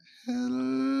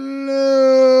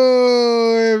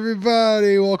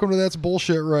welcome to That's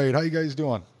Bullshit Right. How you guys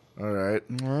doing? All right.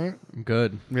 All right. I'm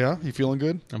good. Yeah, you feeling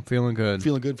good? I'm feeling good.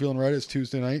 Feeling good, feeling right. It's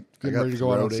Tuesday night. Getting ready to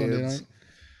go out on Sunday night. AIDS.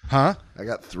 Huh? I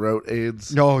got throat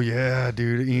AIDS. Oh, yeah,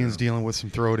 dude. Ian's dealing with some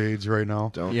throat AIDS right now.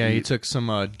 He took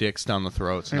some dicks down the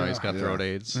throat, so now he's got throat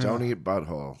AIDS. Don't eat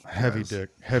butthole.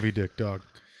 Heavy dick, dog.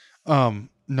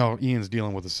 No, Ian's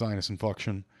dealing with a sinus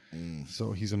infection,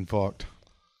 so he's infected.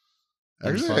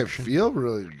 Actually, I feel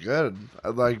really good. I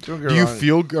like. Don't get Do you wrong.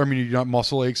 feel? I mean, you got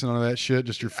muscle aches and none of that shit.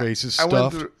 Just your face is I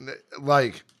stuffed. went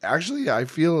through. Actually, I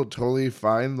feel totally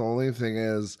fine. The only thing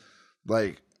is,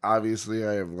 obviously,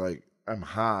 I'm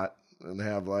hot and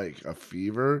have a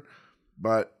fever,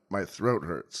 but my throat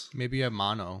hurts. Maybe you have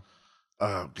mono.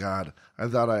 Oh God, I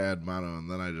thought I had mono,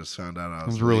 and then I just found out I I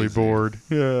was was really lazy. bored.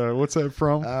 Yeah, what's that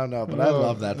from? I don't know, but I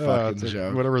love that fucking it's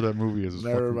joke. Whatever that movie is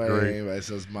Never fucking mind. great. Anybody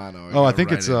says mono. Oh, I go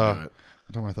think right it's into it.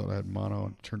 I thought I had mono,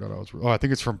 and it turned out I was. Oh, I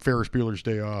think it's from Ferris Bueller's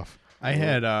Day Off. I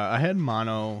had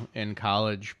mono in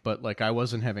college, but I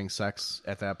wasn't having sex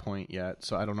at that point yet,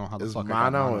 so I don't know how the Is fuck I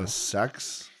got mono mono. a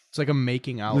sex? It's like a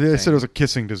making out. They thing. said it was a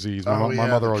kissing disease. My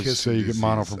mother the always kissing say you get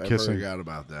mono disease. from kissing. I forgot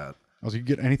about that. I was, you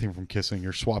get anything from kissing.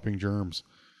 You're swapping germs.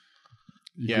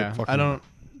 You Yeah, get fucking-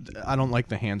 I don't like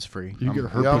the hands free. You get You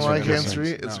herpes. don't from like kissing. hands free?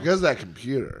 It's No. because of that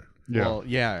computer. Yeah. Well,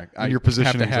 yeah, I your have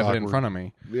positioning's to have it in awkward. front of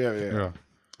me. Yeah. Yeah.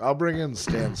 I'll bring in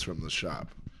stands from the shop.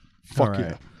 Fuck All yeah.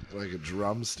 right. Like a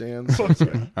drum stand. That's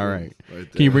right. All right.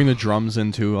 Right Can you there. bring the drums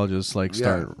in too? I'll just start So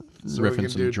we riffing can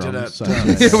some do drums.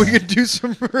 da-da-da. Yeah, we could do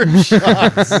some rim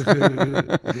shots.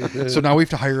 So now we have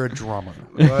to hire a drummer.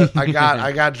 But I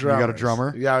got drummers. got a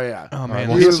drummer? Yeah. Oh All man, right,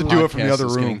 well, he this has to do it from the podcast other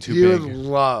is room. getting too He would big.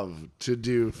 love to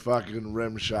do fucking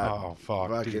rim shot. Oh, fuck,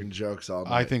 Fucking dude. jokes all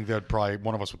night. I think that probably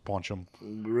one of us would punch him.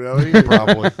 Really?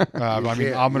 Probably. I mean,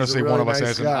 can't. I'm going to He's a say really one of us nice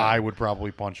as an guy. I would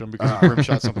probably punch him because if he rim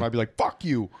shot something, I'd be like, fuck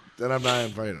you. Then I'm not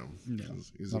inviting him.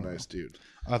 'Cause He's a nice dude.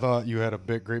 I thought you had a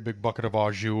great big bucket of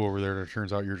au jus over there. And it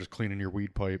turns out you're just cleaning your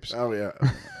weed pipes. Oh yeah.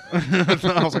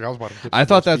 I was about to. I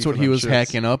thought that's what he was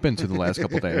hacking up into the last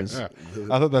couple days. Yeah.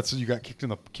 I thought that's you got kicked in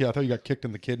the. I thought you got kicked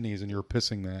in the kidneys and you were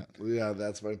pissing that. Yeah,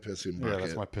 that's my pissing bucket. Yeah,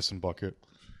 that's my pissing bucket.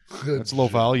 That's low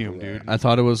volume, dude. I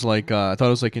thought it was like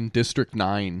in District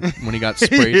 9 when he got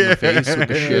sprayed in the face with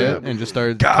the shit and just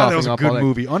started God, coughing that was a up good all that.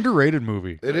 movie, underrated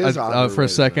movie. It is For a underrated,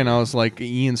 second, though. I was like,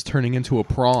 Ian's turning into a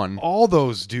prawn. All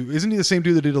those dude, isn't he the same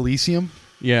dude that did Elysium?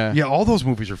 Yeah. Yeah, all those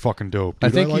movies are fucking dope. I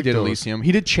Dude. think he like did those. Elysium.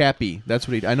 He did Chappie. That's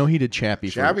what I know he did Chappie.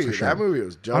 Chappie, for sure. that movie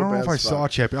was dope. I don't know if I as saw fuck.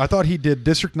 Chappie. I thought he did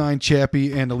District 9,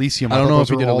 Chappie, and Elysium. I don't thought know those if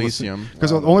he were did all the Elysium. Because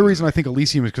the only reason I think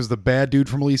Elysium is because the bad dude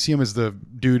from Elysium is the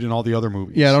dude in all the other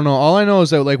movies. Yeah, I don't know. All I know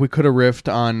is that we could have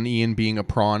riffed on Ian being a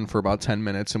prawn for about 10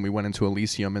 minutes and we went into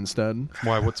Elysium instead.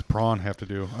 Why? What's prawn have to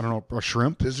do? I don't know. A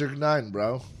shrimp? District 9,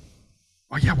 bro.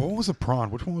 Oh yeah. What was the prawn?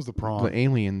 Which one was the prawn? The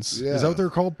aliens. Yeah. Is that what they're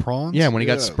called? Prawns? Yeah, when he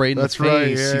got Yeah. sprayed in That's the right.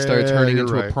 face, Yeah, he started yeah, turning you're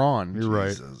into right. a prawn. You're right.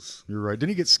 Jesus. You're right. Didn't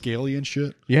he get scaly and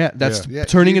shit? Yeah, that's Yeah,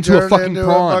 turning he into a turned fucking into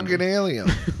prawn. A fucking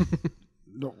alien.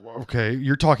 No, okay,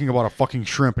 you're talking about a fucking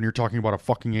shrimp and you're talking about a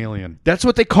fucking alien. That's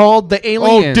what they called the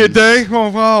aliens. Oh, did they? Oh,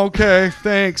 wow, okay.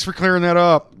 Thanks for clearing that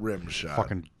up. Rim shot.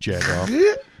 Fucking jag off.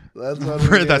 That's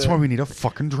what That's why we need a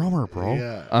fucking drummer, bro.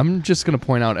 Yeah. I'm just going to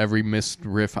point out every missed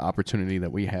riff opportunity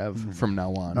that we have from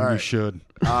now on. You should.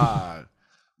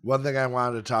 One thing I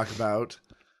wanted to talk about.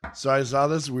 So I saw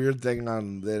this weird thing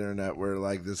on the internet where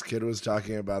this kid was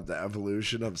talking about the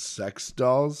evolution of sex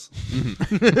dolls,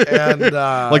 and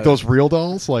Like those real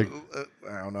dolls? Like,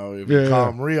 I don't know if Yeah, you call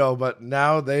yeah. them real, but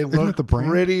now they it look the brand?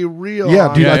 pretty real. yeah,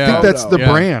 on dude, the I Yeah, think yeah. that's the photo.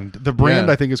 Yeah. brand. The brand,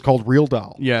 Yeah. I think, is called Real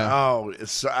Doll. Yeah. Oh,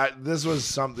 this was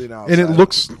something else, And it I-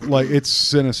 looks like it's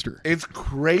sinister. it's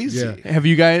crazy. Yeah. Do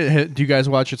you guys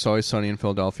watch It's Always Sunny in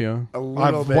Philadelphia? A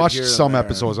little I've bit watched here and some there.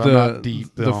 episodes. I'm not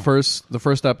deep. the though.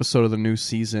 first episode of the new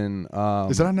season.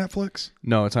 Is that on Netflix?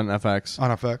 No, it's on FX.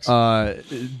 On FX?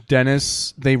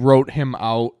 Dennis, they wrote him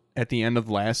out at the end of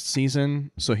last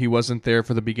season, so he wasn't there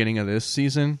for the beginning of this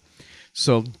season.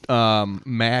 So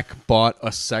Mac bought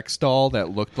a sex doll that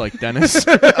looked like Dennis.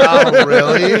 Oh,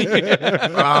 really?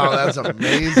 Oh, that's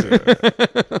amazing.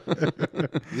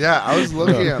 Yeah, I was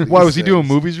looking at Why, these was he doing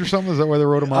things. movies or something? Is that why they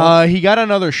wrote him out? He got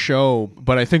another show,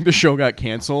 but I think the show got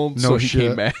canceled, No so he shit.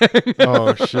 came back.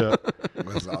 Oh, shit.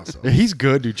 That's awesome. Yeah, he's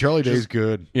good, dude. Charlie Day's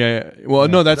good. Yeah. Well,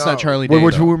 no, that's No. not Charlie Day.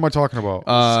 Which though. who am I talking about?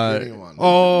 Skinny one.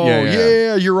 Oh, Yeah, yeah,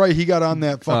 yeah. you're right. He got on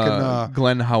that fucking.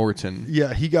 Glenn Howerton.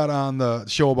 Yeah, he got on the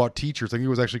show about teachers. I think it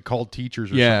was actually called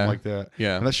Teachers or Yeah. something like that.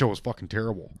 Yeah. And that show was fucking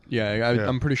terrible. Yeah, Yeah.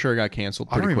 I'm pretty sure it got canceled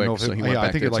I don't pretty even know quick, if so he went I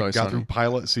back think to it It's like Always got Sunny. through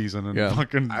pilot season and Yeah.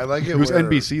 fucking. I like it It was where-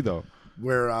 NBC though.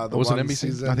 Where the was it one NBC?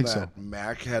 season I think that so.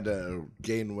 Mac had to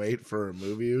gain weight for a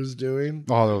movie he was doing,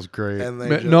 Oh, that was great. and they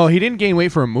But just, no, he didn't gain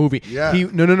weight for a movie. Yeah.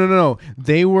 No.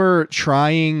 They were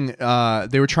trying.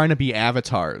 They were trying to be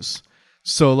avatars.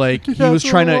 So like he was That's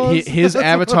trying what it to. was. His That's what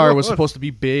avatar it was was. supposed to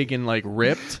be big and like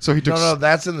ripped. So he took. no,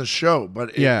 that's in the show,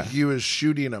 but Yeah. he was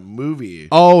shooting a movie.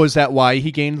 Oh, is that why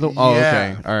he gained the? Oh,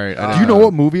 Yeah. okay, all right. I Do didn't you know know.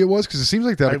 what movie it was? Because it seems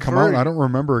like that had I've come out. heard- And I don't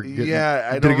remember. Getting, Yeah,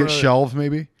 I did don't it get really- shelved?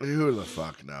 Maybe. Who the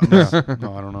fuck knows?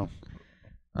 No, I don't know.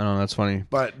 I don't know. That's funny.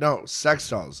 But no, sex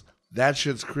dolls. That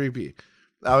shit's creepy.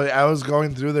 I was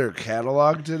going through their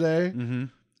catalog today,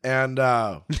 and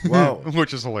whoa,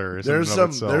 Which is hilarious. in there's and some of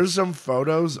itself. there's some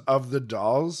photos of the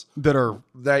dolls that are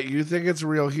that you think it's a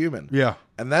real human. yeah.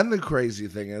 And then the crazy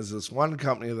thing is, this one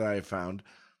company that I found,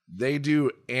 they do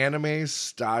anime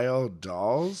style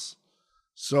dolls.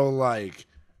 So like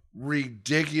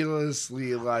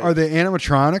ridiculously like. Are they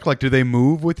animatronic? Like, do they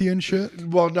move with you and shit?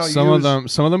 Well, no. Some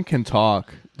of them can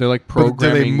talk. They're like But do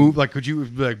programming. they move? Like, could you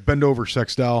like bend over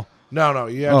sex doll? No.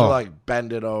 You have to Oh. like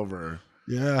bend it over.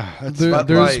 Yeah, that's But,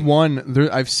 There's like- one.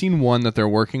 I've seen one that they're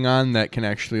working on that can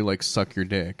actually like suck your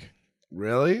dick.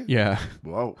 Really? Yeah.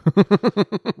 Whoa.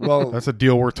 Well, that's a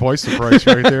deal worth twice the price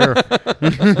right there.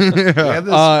 they had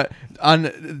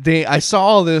this I saw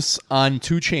all this on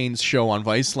 2 Chainz show on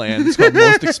Viceland. It's called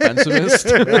Most Expensivest.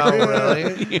 Oh,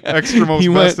 really? Extra most He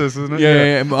went- bestest, isn't it?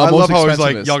 yeah, I most love how he's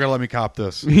like, expensivest. y'all gotta let me cop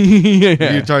this.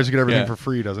 yeah. He tries to get everything Yeah. for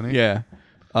free, doesn't he? Yeah.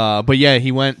 But yeah,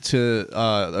 he went to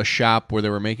a shop where they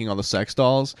were making all the sex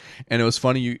dolls, and it was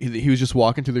funny. He was just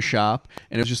walking through the shop,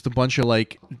 and it was just a bunch of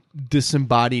like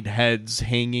disembodied heads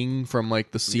hanging from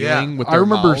like the ceiling Yeah. with I their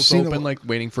remember mouths seeing open, it- like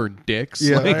waiting for dicks.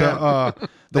 Yeah, Like, the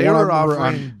they one I were remember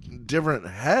offering different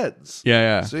heads.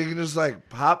 yeah. So you can just like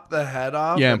pop the head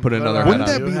off. Yeah, and put another on head Wouldn't on.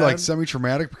 a that new be head. like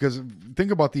semi-traumatic? Because think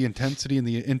about the intensity and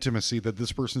the intimacy that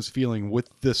this person's feeling with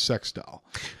this sex doll,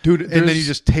 Dude. and then there's- you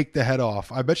just take the head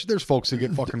off. I bet you there's folks that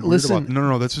get fucking weird Listen, about.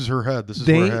 No, this is her head. This is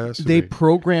where it has to they be.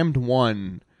 programmed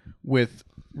one with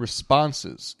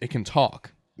responses. It can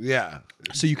talk. Yeah.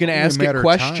 So you can only a ask it matter of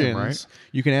time, questions. right?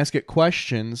 You can ask it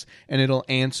questions, and it'll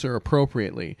answer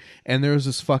appropriately. And there was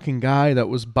this fucking guy that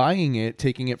was buying it,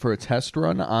 taking it for a test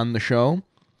run on the show,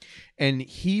 and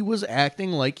he was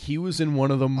acting like he was in one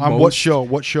of the On what show?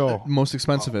 What show? most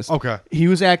expensivest. Okay. He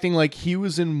was acting like he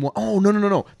was in one. Oh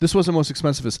no! This wasn't most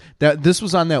expensivest. This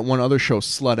was on that one other show,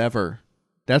 Slut Ever.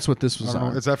 That's what this was I don't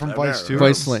on. know. Is that from I've Vice never too?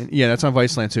 heard Viceland. Yeah, that's on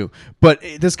Viceland too. But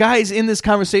this guy's in this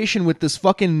conversation with this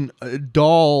fucking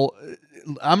doll.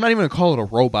 I'm not even going to call it a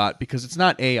robot because it's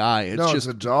not AI. It's No, it's just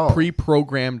a doll.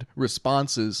 pre-programmed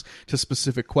responses to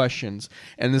specific questions.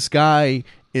 And this guy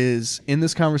is in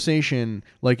this conversation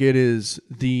like it is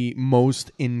the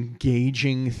most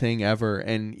engaging thing ever,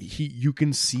 and you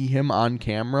can see him on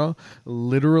camera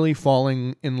literally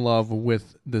falling in love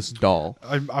with this doll.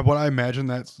 What I imagine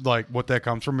that's like what that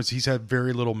comes from is he's had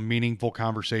very little meaningful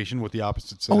conversation with the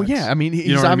opposite sex. Oh yeah, I mean he's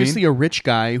You know what I obviously mean? a rich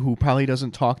guy who probably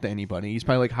doesn't talk to anybody. He's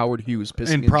probably like Howard Hughes,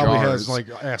 pissing and in probably jars. has like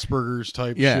Asperger's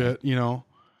type Yeah. shit. You know.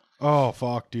 Oh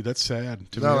fuck, dude, that's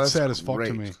sad. To No, me, that's that's sad as fuck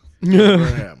to great. me. For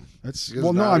him. That's Because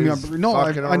well, no, now I mean, he's no,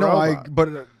 fucking a I know, robot.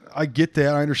 but I get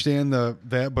that, I understand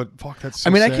that, but fuck, that's. So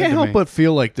I mean, I sad can't to help me. but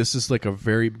feel like this is like a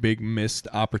very big missed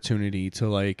opportunity to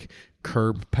like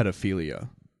curb pedophilia.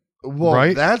 Well,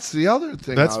 Right? that's the other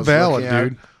thing. That's I was valid, looking at.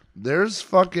 dude. There's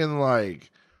fucking like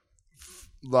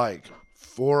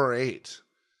 4-8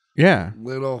 Yeah.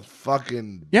 little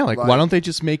fucking Yeah, like why don't they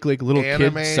just make like little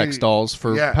anime- kid sex dolls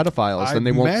for Yeah. pedophiles? I Then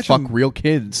they won't imagine fuck real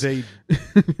kids. They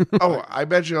Oh, I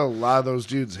bet you a lot of those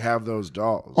dudes have those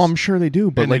dolls. Oh, I'm sure they do,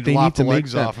 but and like they they lop need to the make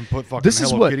legs them. off and put fucking This is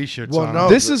Hello what- Kitty shits Well, on. no, them.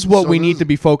 This is what so we need this- to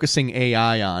be focusing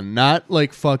AI on, not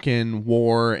like fucking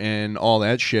war and all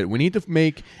that shit. We need to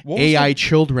make What was AI the-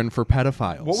 children for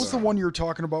pedophiles. What was the one you were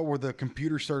talking about where the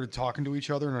computer started talking to each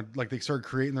other and like they started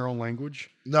creating their own language?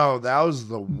 No, that was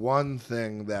the one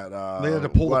thing that They had to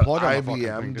pull the what plug on the fucking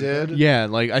IBM thing, did. didn't Yeah,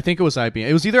 like I think it was IBM.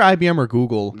 It was either IBM or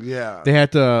Google. Yeah. They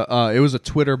had to. It was a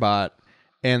Twitter bot,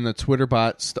 and the Twitter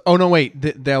bot. Oh no,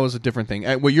 wait, that was a different thing.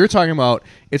 What you're talking about,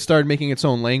 it started making its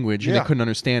own language, and Yeah. they couldn't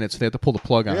understand it, so they had to pull the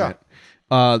plug on Yeah. it.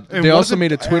 And They also wasn't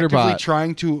made a Twitter actively bot.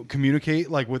 trying to communicate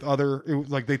like with other,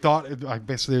 like they thought. I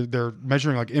guess they're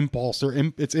measuring like impulse.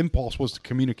 Its impulse was to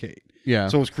communicate. Yeah.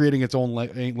 So it was creating its own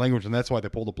language, and that's why they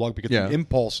pulled the plug because Yeah. the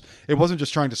impulse. It wasn't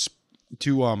just trying to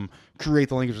create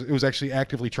the language. It was actually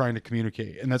actively trying to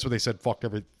communicate, and that's what they said.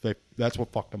 That's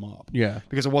what fucked them up. Yeah.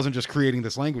 Because it wasn't just creating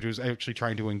this language; it was actually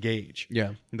trying to engage.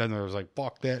 Yeah. And then there was like,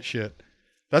 fuck that shit.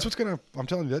 That's what's gonna. I'm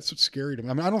telling you, that's what's scary to me.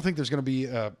 I mean, I don't think there's gonna be.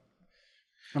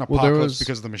 an Well, there apocalypse was-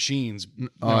 because of the machines.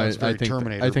 I very think-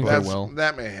 Terminator. I think but- there will.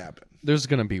 That may happen. There's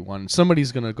gonna be one.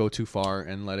 Somebody's gonna go too far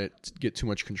and let it get too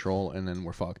much control, and then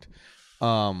we're fucked.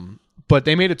 But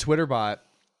they made a Twitter bot,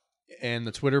 and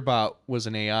the Twitter bot was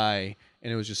an AI,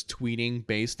 and it was just tweeting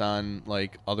based on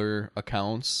like other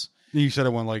accounts. You said it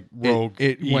went like rogue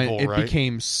evil, It right?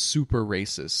 became super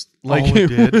racist. Like it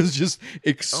did? was just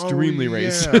extremely Oh, yeah.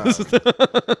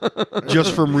 racist.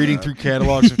 Just from reading through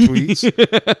catalogs of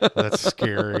tweets. That's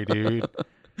scary, dude.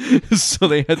 So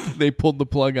they pulled the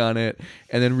plug on it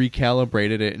and then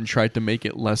recalibrated it and tried to make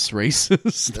it less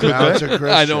racist. Now it's a Christian.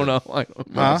 I don't know.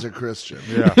 Now it's a Christian.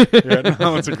 Yeah,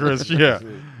 now it's a Christian.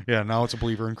 Yeah. Now it's a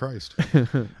believer in Christ.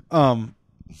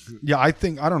 Yeah, I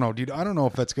don't know, dude. I don't know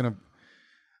if that's gonna.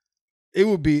 It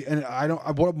would be, and I don't.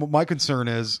 What my concern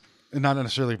is, and not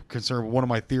necessarily concern, but one of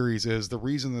my theories is the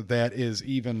reason that is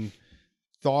even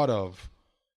thought of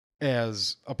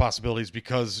as a possibility is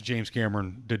because James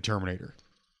Cameron did Terminator.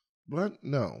 What?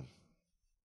 No.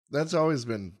 That's always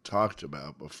been talked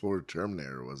about before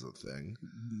Terminator was a thing.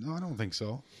 No, I don't think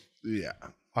so. Yeah.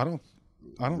 I don't.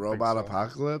 Robot think so.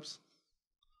 apocalypse?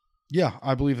 Yeah,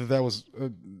 I believe that was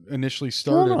initially Well,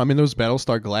 started. no, I mean, there was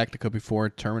Battlestar Galactica before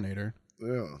Terminator.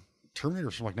 Yeah.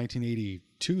 Terminator's from like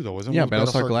 1982, though, isn't it? Yeah, When did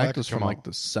Battlestar Galactica's come from like out?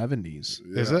 the 70s.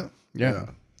 Is it? Yeah.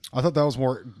 I thought that was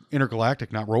more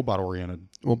intergalactic, not robot oriented,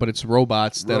 Well, but it's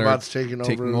robots that Robots are taking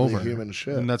taking over over. the human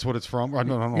ship. and that's what it's from. I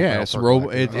don't know. Yeah, it's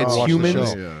Battlestar it's Galactica. I watched the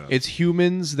humans. show. Yeah. It's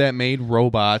humans that made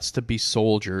robots to be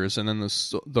soldiers, and then the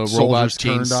Soldiers robots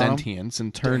gained turned on 'em? sentience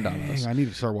and turned on us. Dang, I need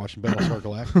to start watching Battlestar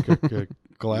Galactica. Yeah.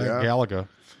 Galaga.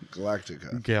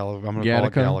 Galactica. I'm going to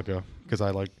Gattaca? call it Galaga because I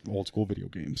like old school video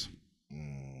games.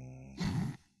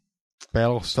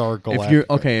 Battlestar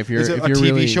Galactica. If you're is it if a you're TV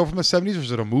really, show from the 70s or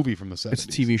is it a movie from the 70s? it's a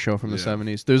TV show from the Yeah.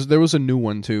 70s. There was a new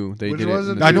one too. They Which did it. in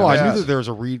wasn't the I know. I knew Yes. that there was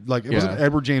a read. Like, it Yeah. wasn't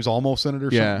Edward James Olmos in it or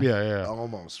Yeah. something? Yeah.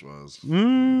 Almost was.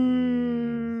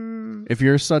 Mm. If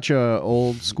you're such a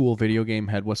old school video game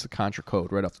head, what's the Contra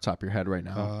code right off the top of your head right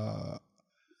now?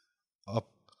 Up.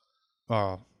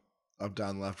 Up,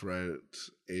 down, left, right,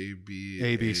 A, B.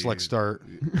 A, B, select start.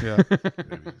 Yeah.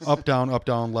 Up, down,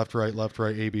 left, right,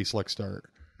 A, B, select start.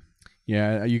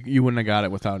 Yeah, you wouldn't have got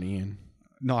it without Ian.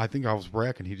 No, I think I was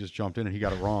Brack and he just jumped in and he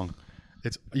got it wrong.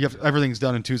 Everything's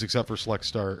done in twos except for select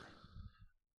start.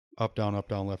 Up, down,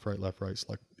 left, right,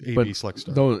 select A, But B, select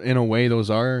start. Those, in a way,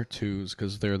 those are twos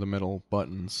because they're the middle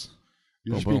buttons.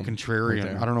 You're just boom, being contrarian.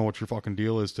 right there. I don't know what your fucking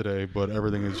deal is today, but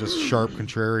everything is just sharp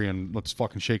contrarian. Let's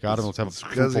fucking shake out of it. Let's have a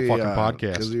Because fruitful fucking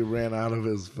Because podcast. he ran out of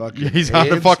his fucking. Yeah, he's out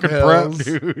of AIDS fucking pills.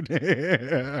 prep, dude.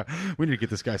 Yeah. We need to get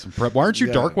this guy some prep. Why aren't you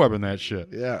Yeah. dark webbing that shit?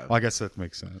 Yeah. Well, I guess that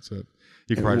makes sense.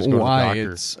 You can probably just go Why? to the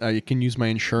doctor. It's you can use my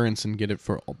insurance and get it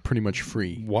for pretty much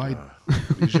free. Why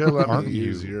You should let aren't me you?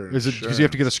 use your. Is it because you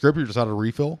have to get a script? Or you're just out of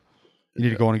refill. You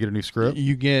need to go in and get a new script.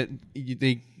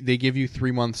 They give you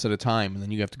 3 months at a time, and then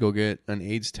you have to go get an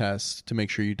AIDS test to make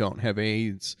sure you don't have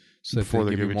AIDS. So that Before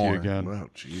they give you it to you more. again. Oh,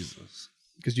 Jesus.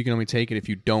 Because you can only take it if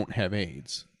you don't have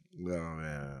AIDS. Oh,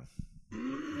 man.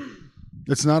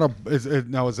 It's not a.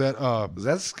 Now is that? Is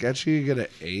that sketchy? You get an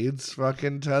AIDS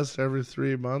fucking test every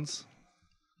 3 months?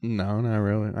 No, not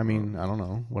really. I mean, I don't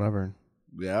know. Whatever.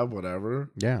 Yeah, whatever.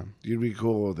 Yeah. You'd be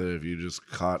cool with it if you just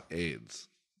caught AIDS.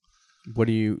 What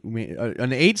do you mean?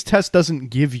 An AIDS test doesn't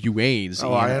give you AIDS.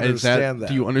 Oh, I Ian. understand that.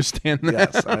 Do you understand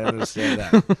that? Yes, I understand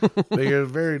that. But you're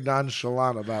very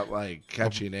nonchalant about like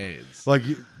catching AIDS. Like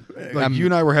you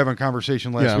and I were having a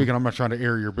conversation last Yeah. week, and I'm not trying to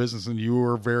air your business, and you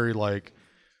were very like,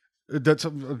 that's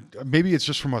maybe it's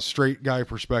just from a straight guy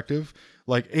perspective.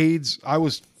 Like AIDS,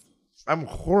 I'm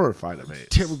horrified of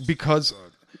AIDS. because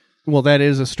Well, that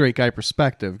is a straight guy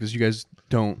perspective because you guys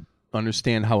don't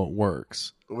understand how it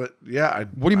works. What? Yeah.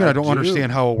 what do you mean I don't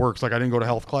understand how it works? Like I didn't go to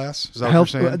health class? Is that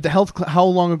what you're saying? How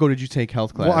long ago did you take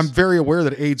health class? Well, I'm very aware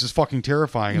that AIDS is fucking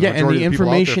terrifying. yeah, and the majority of people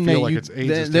out there information feel that like you it's AIDS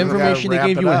the is terrifying. information they Gotta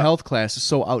gave wrap you it in up. health class is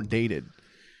so outdated.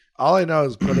 All I know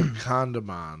is put a condom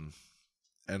on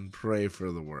and pray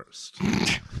for the worst.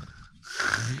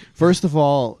 First of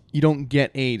all, you don't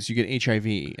get AIDS; you get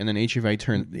HIV, and then HIV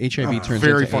turns very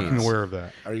into fucking AIDS. aware of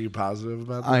that. Are you positive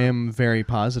about that? I am very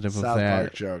positive of South that.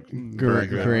 Park joke. Great,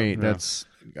 Very great. Yeah. That's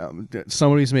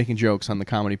somebody's making jokes on the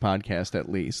comedy podcast, at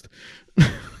least.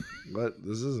 What?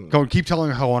 This isn't. Go keep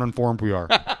telling how uninformed we are.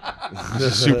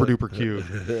 This is super duper cute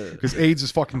because AIDS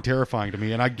is fucking terrifying to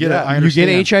me, and I get it. I You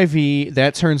understand. get HIV,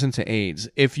 that turns into AIDS.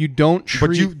 If you don't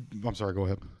treat, I'm sorry. Go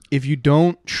ahead. if you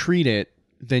don't treat it,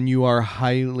 then you are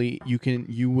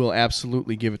you will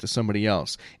absolutely give it to somebody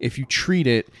else. If you treat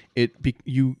it,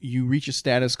 you reach a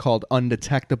status called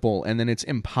undetectable, and then it's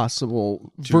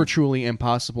virtually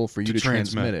impossible for you to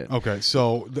transmit it. Okay,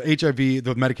 so the HIV,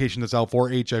 the medication that's out for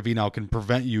HIV now can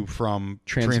prevent you from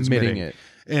Transmitting it.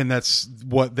 And that's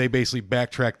what they basically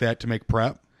backtrack that to make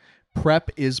PrEP.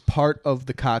 PrEP is part of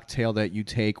the cocktail that you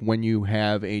take when you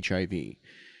have HIV.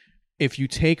 If you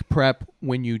take PrEP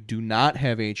when you do not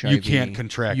have HIV, you can't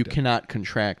contract you it. cannot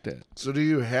contract it. So do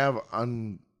you have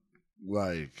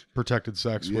Protected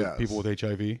sex with people with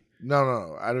HIV?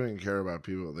 No. I don't even care about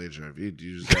people with HIV. Do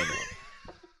you just have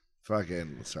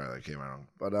sorry, that came out wrong.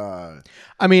 But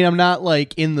I mean, I'm not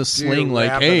like in the sling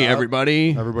like, hey,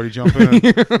 everybody jump in.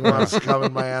 who wants to come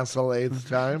in my asshole 8th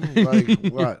time?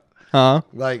 Like what? Huh?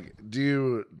 Like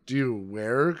do you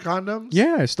wear condoms?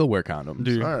 Yeah, I still wear condoms.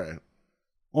 Dude. All right.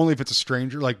 Only if it's a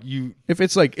stranger, like you. If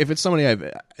it's somebody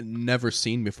I've never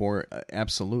seen before,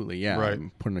 absolutely, yeah, Right.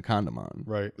 I'm putting a condom on,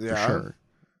 Right. for Yeah. sure.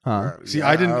 Huh? See, Yeah,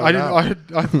 I'm don't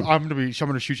know.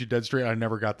 gonna shoot you dead straight. I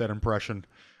never got that impression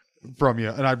from you,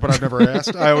 but I've never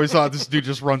asked. I always thought this dude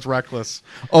just runs reckless.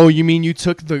 Oh, you mean you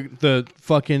took the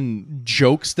fucking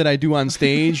jokes that I do on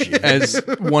stage as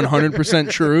 100%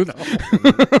 truth?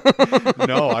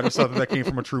 No, I just thought that came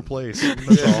from a true place.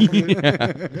 That's all.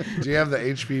 Do you have the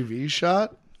HPV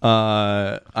shot?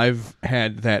 I've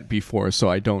had that before, so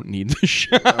I don't need the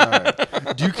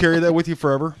shot. Do you carry that with you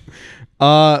forever?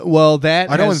 Well, that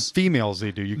I know has, in females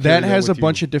they do. You carry that has a with you.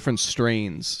 bunch of different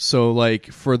strains. So,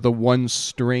 like for the one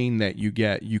strain that you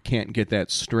get, you can't get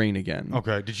that strain again.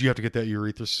 Okay. Did you have to get that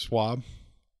urethra swab?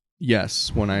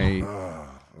 Yes, when I. Oh,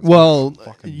 Well,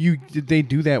 they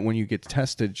do that when you get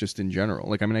tested, just in general.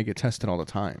 Like, I mean, I get tested all the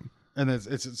time. And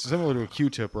it's similar to a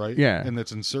Q-tip, right? Yeah. And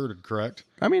it's inserted, correct?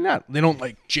 I mean, they don't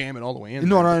like jam it all the way in.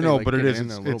 No, there, I know, they, but like, it get is. in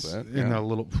there a little bit. In Yeah. a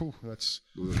little. That's.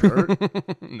 does it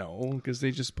hurt? No, because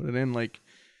they just put it in like.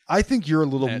 I think you're a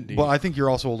little, That deep. but I think you're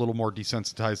also a little more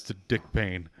desensitized to dick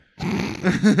pain,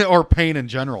 or pain in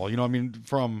general. You know, what I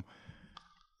mean,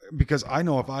 because I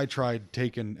know if I tried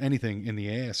taking anything in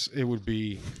the ass, it would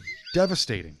be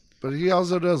devastating. But he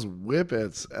also does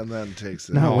whippets and then takes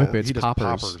it. No, out. whippets. he does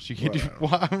poppers. You can do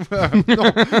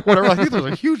whatever. I think there's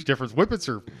a huge difference. Whippets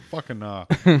are fucking. Well,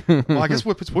 I guess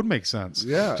whippets would make sense.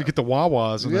 Yeah. To get the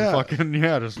wah-wahs and then Yeah. fucking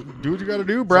just do what you got to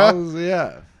do, As bruh. long as-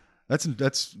 yeah.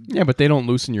 That's Yeah, but they don't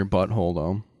loosen your butthole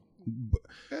though.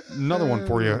 another one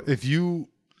for you. If you,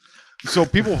 so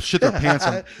people shit their pants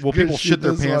on. Will Gonna people shoot shit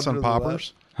their this pants one on to the left.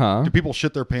 poppers? Huh? Do people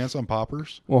shit their pants on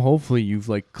poppers? Well, hopefully you've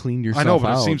like cleaned yourself I know,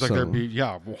 but out. it seems like so- there'd be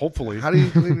Well, hopefully How do you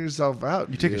clean yourself out?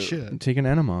 you take a shit. Take an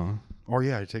enema. Or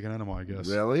you take an enema, I guess.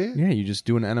 Really? Yeah, you just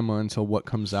do an enema until what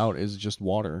comes out is just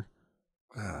water.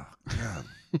 Oh, God.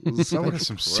 This is so That much is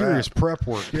some crap. serious prep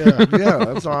work. Yeah, Yeah,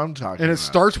 that's all I'm talking and it about.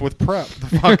 starts with prep.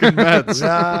 The fucking meds.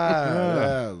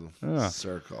 Yeah.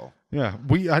 Circle. Yeah,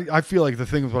 I feel like the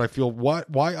thing is what I feel. Why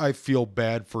I feel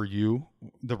bad for you.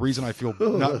 The reason I feel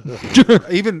not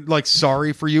even like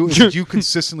sorry for you is that you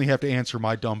consistently have to answer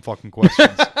my dumb fucking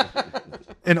questions,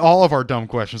 and all of our dumb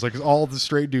questions. Like all of the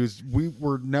straight dudes, we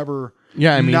were never.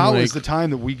 Yeah, I mean, now like- is the time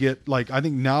that we get. Like I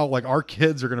think now, like our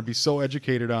kids are going to be so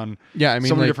educated on. Yeah, I mean,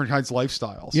 so many like- different kinds of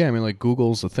lifestyles. Yeah, I mean, like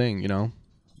Google's a thing, you know.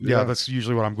 Yeah, that's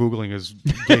usually what I'm googling is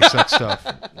gay sex stuff.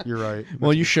 You're right. Well,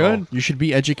 That's you a good should. call. You should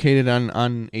be educated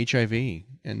on HIV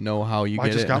and know how you I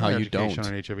get just it got and how my you education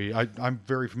don't. on HIV. I'm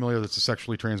very familiar that it's a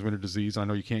sexually transmitted disease. I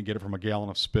know you can't get it from a gallon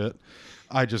of spit.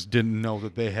 I just didn't know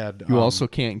that they had. You also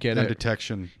can't get and it.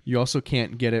 detection. You also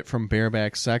can't get it from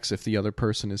bareback sex if the other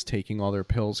person is taking all their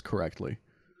pills correctly.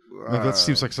 That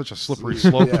seems like such a slippery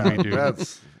slope to me, dude.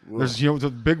 That's There's the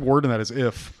big word in that is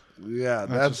if. yeah.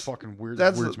 That's That's just fucking weird.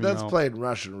 That's weirds me that's out. playing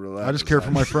Russian roulette. I just care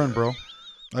for my friend, bro.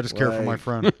 I just care for my Like-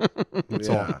 friend. That's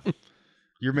Yeah, all.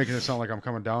 You're making it sound like I'm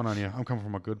coming down on you. I'm coming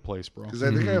from a good place, bro. because I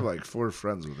think I have like 4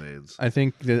 friends with AIDS. I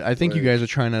think you Like- guys are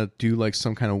trying to do like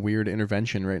some kind of weird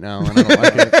intervention right now, and I don't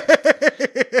like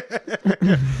it.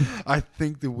 I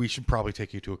think that we should probably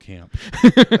take you to a camp.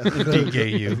 De-gay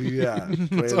you. Yeah, play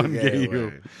Let's the ungay gay you.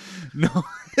 way. No,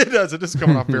 it doesn't. It's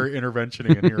coming off very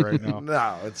intervention-y in here right now.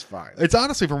 No, it's fine. It's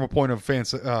honestly from a point of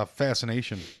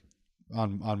fascination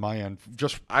on my end.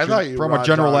 Just I thought you from raw a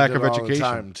general lack dogged of it all the education.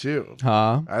 time too.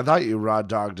 Huh? I thought you raw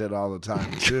dogged it all the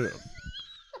time too.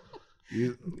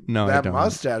 No, I that don't.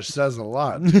 mustache says a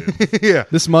lot. Dude. Yeah.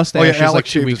 This mustache is Alex like 2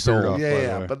 shaved weeks his beard old. off. Yeah, by the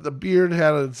yeah, way. but the beard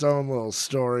had its own little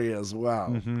story as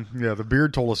well. Yeah, the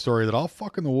beard told a story that I'll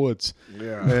fuck in the woods.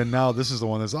 Yeah, And now this is the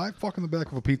one that's I fuck in the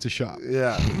back of a pizza shop.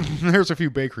 yeah. There's a few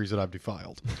bakeries that I've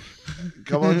defiled. A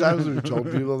couple of times we've told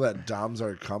people that Dom's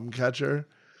our cum catcher.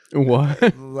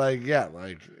 What? Like, yeah,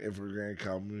 like if we're gonna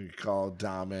come, we call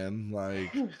Dom in,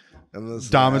 like, and this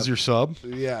Dom and is that. your sub.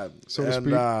 Yeah, so to and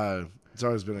speak. it's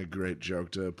always been a great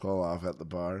joke to pull off at the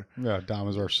bar. Yeah, Dom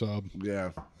is our sub.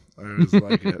 Yeah, I always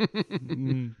like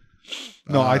it.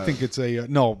 No, I think it's a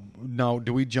no.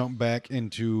 Do we jump back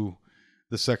into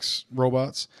the sex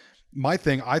robots? My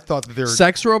thing, I thought that they're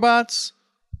Sex robots?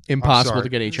 Impossible sorry.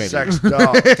 to get HIV. Sex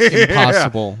doll.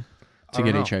 Impossible to I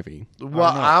get don't know. HIV. Well,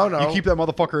 I don't know. You keep that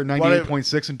motherfucker at What if-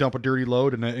 98.6 and dump a dirty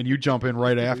load, and you jump in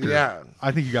right after. Yeah.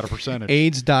 I think you got a percentage.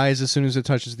 AIDS dies as soon as it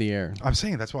touches the air. I'm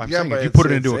saying that's why I'm Yeah, saying but if you put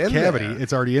it it's into a in cavity, there.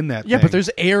 it's already in that. Yeah, thing. but there's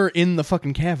air in the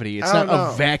fucking cavity. It's I not don't a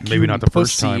know. vacuum. Maybe not the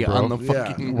first pussy time, bro. on the Yeah.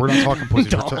 fucking. We're not talking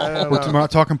pussies. We're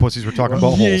not talking pussies. We're talking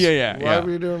buttholes. Yeah. Why are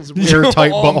we doing some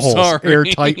Airtight Oh, I'm buttholes. sorry.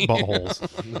 Airtight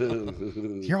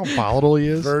buttholes. You know how volatile he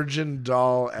is? virgin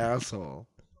doll asshole?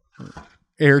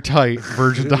 Airtight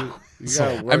virgin doll. You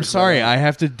gotta work I'm sorry, that out. I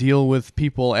have to deal with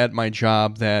people at my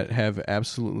job that have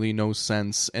absolutely no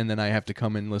sense, and then I have to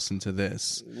come and listen to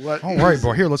this. What All right,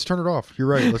 bro. Here, let's turn it off. You're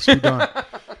right. Let's be done.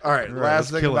 All right, let's last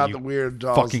thing kill it, about you the weird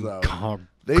dolls, Fucking though. cunt,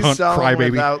 They cunt sell them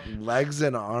crybaby. without legs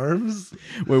and arms.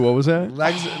 Wait, what was that?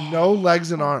 No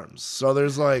legs and arms. So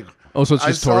there's like, Oh, so it's I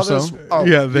just saw torso? this- oh,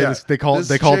 Yeah, they call This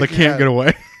they the chick can't had- get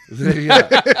away. Yeah.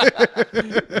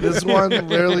 This one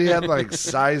literally had like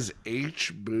size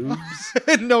H boobs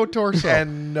No torso.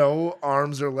 and no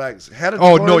arms or legs. Had a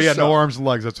Oh no, yeah, torso. no arms and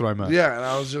legs. That's what I meant. Yeah, and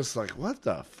I was just like, what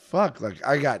the fuck? Like,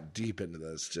 I got deep into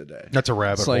this today. That's a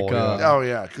rabbit It's like, hole. yeah. Oh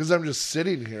yeah, because I'm just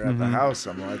sitting here at the house.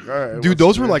 I'm like, all right, Dude, what's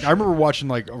those the were like I issue? remember watching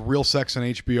like Real Sex on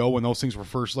HBO when those things were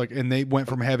first like, and they went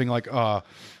from having like a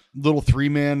little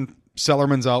 3-man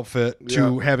Sellerman's outfit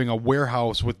to Yeah. having a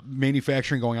warehouse with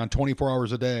manufacturing going on 24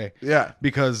 hours a day. Yeah.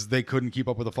 because they couldn't keep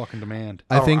up with the fucking demand.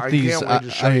 I think I these. can't wait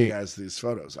to show you I, guys these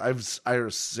photos. I was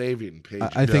saving pages.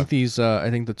 I think these. I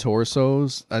think the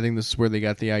torsos. I think this is where they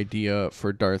got the idea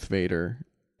for Darth Vader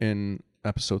in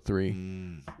Episode 3,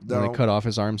 when No. they cut off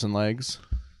his arms and legs,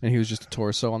 and he was just a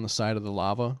torso on the side of the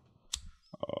lava.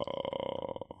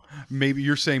 Maybe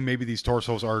you're saying maybe these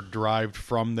torsos are derived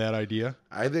from that idea.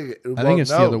 I think it's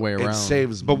the other way around. It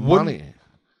saves But money.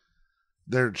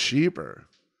 They're cheaper.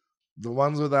 The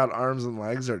ones without arms and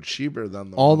legs are cheaper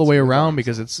than the All the ones way with around arms.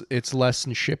 because it's less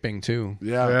in shipping too.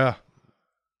 Yeah,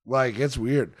 like it's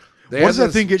weird. They What had does that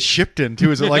this- thing get shipped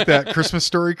into? Is it like that Christmas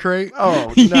Story crate?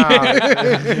 Oh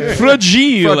no!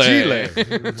 Fragile.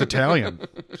 It's Italian.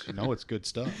 You know it's good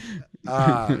stuff. What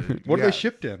are yeah. they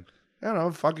shipped in? I don't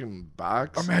know, fucking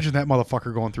box. Imagine that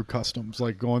motherfucker going through customs,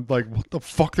 like going like, what the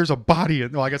fuck? There's a body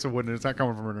in. No, I guess it wouldn't. It's not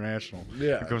coming from international.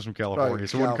 Yeah. It comes from California,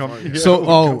 so it wouldn't come. California. Yeah. So, it would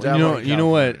come oh, down like you know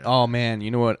what? California. Oh man, you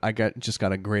know what? I just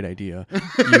got a great idea. You,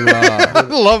 I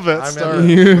love that I'm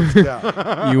story. in it.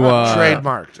 Yeah. you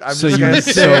Trademarked. I'm so just you- gonna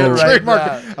so- say it right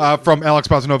Trademark now. from Alex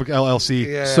Bosanovic LLC.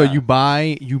 Yeah. So you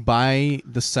buy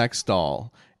the sex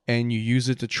doll and you use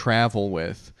it to travel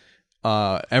with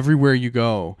everywhere you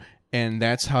go, and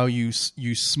that's how you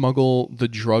smuggle the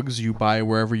drugs you buy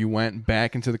wherever you went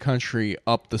back into the country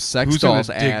up the sex Who's gonna doll's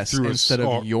dig ass through a instead s-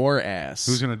 of your ass.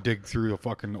 Who's gonna dig through the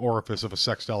fucking orifice of a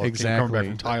sex doll that came coming back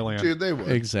from Thailand? Dude, they would.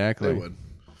 Exactly. They would.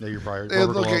 Yeah, you're probably They'd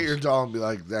rubber look at gloves. your doll and be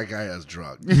like, that guy has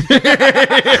drugs.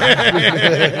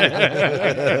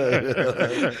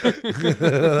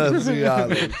 Let's be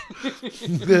honest.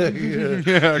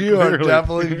 Yeah, you are clearly.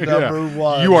 definitely number Yeah.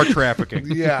 one. You are trafficking.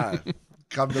 Yeah.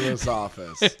 Come to this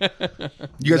office.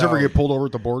 You guys ever No. get pulled over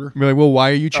at the border? Be like, well,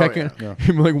 why are you checking? yeah.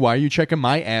 Be like, why are you checking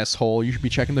my asshole? You should be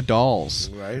checking the dolls.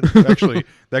 Right? Actually,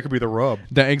 that could be the rub.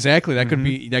 That exactly. That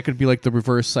could be like the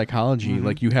reverse psychology.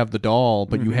 Like you have the doll,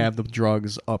 but you have the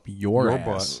drugs up your Your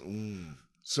ass.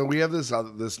 So we have this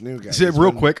new guy. See, He's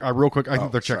real been- quick. I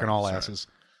think they're sorry, checking all sorry. asses.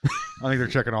 I think they're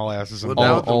checking all asses. Well, And now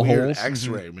All- with the all weird holes?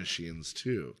 X-ray machines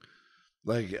too.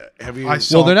 Like, have you? I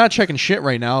saw- Well, they're not checking shit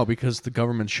right now because the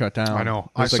government shut down. I know.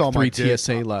 There's I saw like my 3 dick.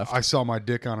 TSA left. I saw my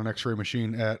dick on an X-ray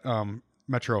machine at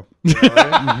Metro.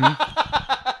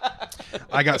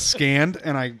 I got scanned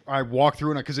and I walked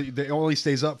through and because it only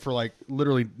stays up for like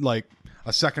literally like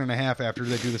a second and a half after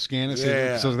they do the scan,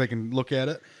 so they can look at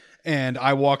it. And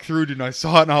I walked through and I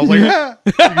saw it and I was like, yeah.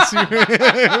 You can see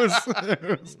it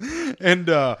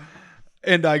was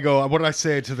and I go, what did I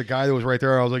say to the guy that was right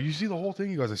there? I was like, you see the whole thing?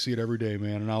 He goes, I see it every day,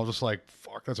 man. And I was just like,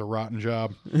 fuck, that's a rotten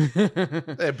job.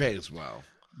 It pays well.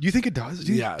 Do you think it does?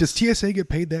 Yes. Does TSA get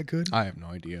paid that good? I have no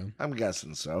idea. I'm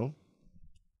guessing so.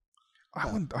 I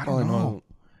don't Probably know.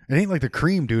 It ain't like the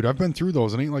cream, dude. I've been through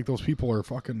those. It ain't like those people are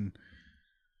fucking.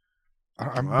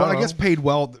 But I guess paid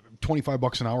well,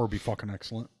 $25 an hour would be fucking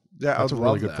excellent. Yeah, That's I a would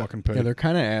really love good that. fucking pay. Yeah, they're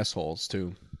kind of assholes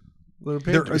too. They're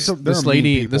There- patriots. so- there This are mean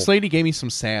lady, people. this lady gave me some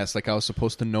sass. Like I was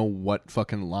supposed to know what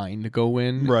fucking line to go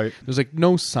in. Right. There's like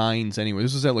no signs anywhere.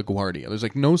 This was at LaGuardia. There's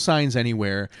like no signs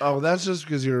anywhere. Oh, that's just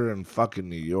because you're in fucking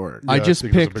New York. I I just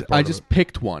think it was a big picked. part I of just it.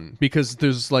 picked one because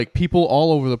there's like people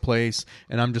all over the place,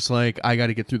 and I'm just like, I got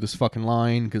to get through this fucking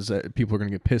line because people are gonna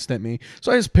get pissed at me.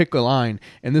 So I just pick a line,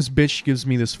 and this bitch gives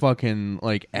me this fucking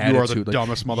like You are the attitude. like,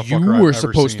 dumbest motherfucker You I've were ever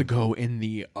supposed to seen." go in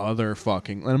the other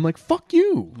fucking. And I'm like, fuck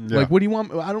you. Yeah. Like, what do you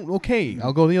want? I don't. Okay,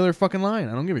 I'll go the other fucking line.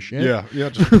 I don't give a shit. Yeah,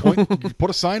 just put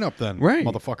a sign up then, Right.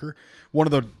 motherfucker.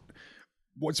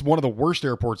 What's one of the worst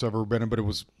airports I've ever been in, but it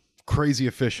was crazy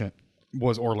efficient.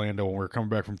 Was Orlando when we were coming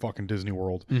back from fucking Disney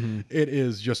World. Mm-hmm. It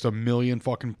is just a million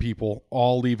fucking people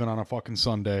all leaving on a fucking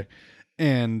Sunday,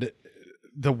 and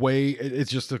the way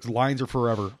it's just the lines are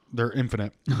forever. They're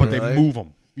infinite, but they Right. move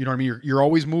them. You know what I mean? You're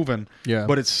always moving, Yeah.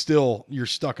 but it's still you're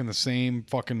stuck in the same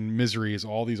fucking misery as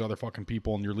all these other fucking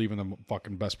people, and you're leaving the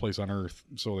fucking best place on earth.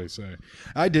 So they say.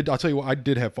 I'll tell you what. I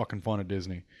did have fucking fun at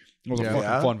Disney. It was a fucking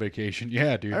Yeah? fun vacation.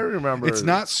 Yeah, dude. I remember- It's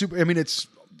not super. I mean, it's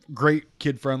great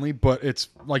kid friendly, but it's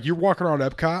like you're walking around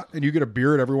Epcot and you get a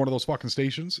beer at every one of those fucking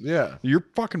stations. Yeah. You're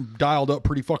fucking dialed up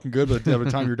pretty fucking good by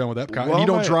the time you're done with Epcot. Well, and you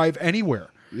don't my- drive anywhere.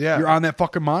 Yeah. You're on that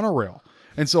fucking monorail.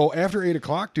 And so after 8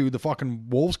 o'clock, dude, the fucking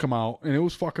wolves come out and it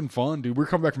was fucking fun, dude. We were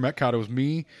coming back from Epcot. It was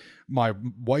me, my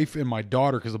wife, and my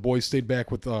daughter because the boys stayed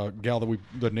back with the gal that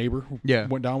the neighbor who Yeah.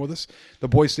 went down with us. The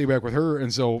boys stayed back with her.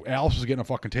 And so Alice was getting a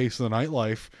fucking taste of the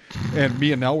nightlife. And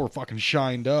me and Nell were fucking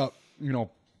shined up. You know,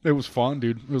 it was fun,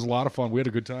 dude. It was a lot of fun. We had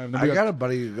a good time. Then I we got a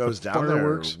buddy who goes down there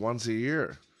fireworks. once a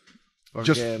year.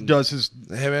 just Fucking does his.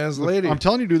 him and his lady. I'm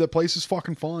telling you, dude, that place is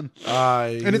fucking fun.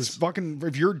 And it's fucking.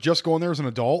 If you're just going there as an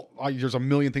adult, there's a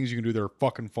million things you can do that are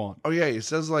fucking fun. Oh yeah, he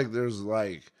says like there's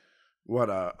like what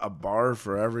a bar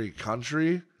for every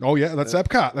country. Oh yeah, that's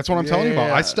Epcot. That's what I'm telling you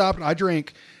about. I Yeah. stopped and I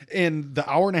drank in the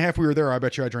hour and a half we were there. I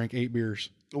bet you I drank 8 beers.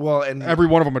 Well, and Every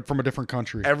one of them from a different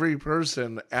country. every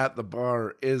person at the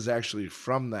bar is actually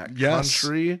from that Yes.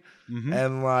 country,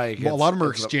 and like Well, a lot of them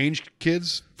are it's exchange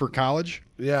kids for college.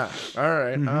 yeah. All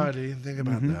right. Oh, I didn't even think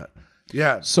about that.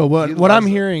 Yeah. So he what I'm loves it.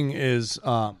 hearing is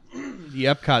the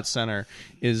Epcot Center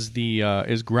is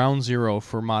is ground zero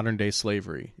for modern day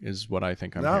slavery. Is what I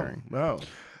think I'm hearing. No.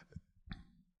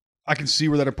 I can see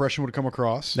where that impression would come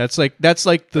across. That's like the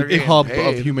They're getting hub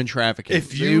paid. of human trafficking. If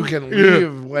So you can Yeah.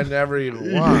 leave whenever you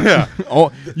want. Yeah.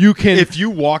 oh, you can If you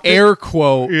walk it, air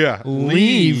quote Yeah.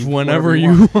 leave whenever whenever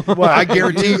you you want. Well, I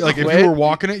guarantee, like, if quit. you were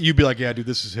walking it, you'd be like, "Yeah, dude,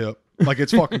 this is hip. Like,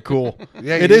 it's fucking cool.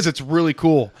 Yeah, it you- is. It's really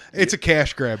cool. It's a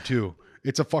cash grab too.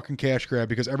 It's a fucking cash grab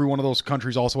because every one of those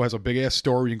countries also has a big ass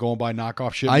store where you can go and buy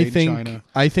knockoff shit made in China.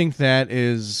 I think that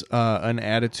is an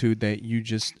attitude that you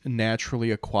just naturally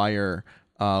acquire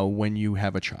when you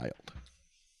have a child.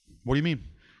 What do you mean?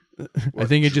 I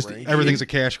think it just Everything's a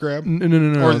cash grab.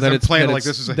 no. Or is that it it's planned that like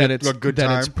it's- this is a that hip- it's a good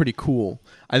that it's time? pretty cool.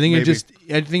 I think Maybe.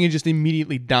 it just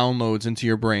immediately downloads into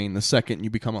your brain the second you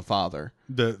become a father.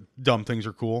 The dumb things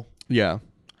are cool. Yeah.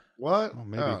 What?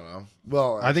 maybe. I don't know.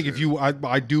 Well, I think if you,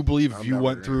 I do believe if you never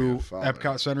went gonna be through a father.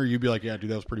 Epcot Center, you'd be like, "Yeah,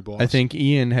 dude, that was pretty boss." I think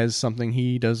Ian has something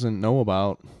he doesn't know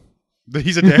about.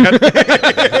 he's a dad.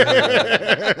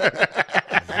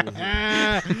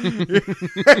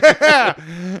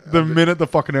 The minute the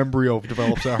fucking embryo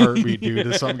develops that heartbeat, dude,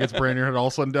 if something gets brand new, and all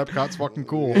of a sudden Epcot's fucking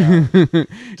cool.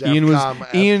 Ian was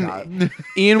Epcot.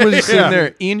 Ian was just sitting Yeah.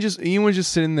 there. Ian was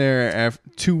just sitting there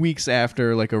 2 weeks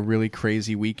after like a really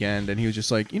crazy weekend, and he was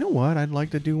just like, you know what, I'd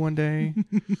like to do one day,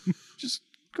 just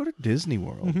go to Disney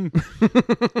World.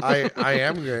 I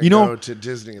am going to You know, go to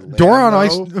Disneyland. Dora on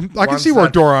Ice- though, I can once see where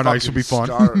that Dora on Ice would be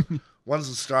fucking once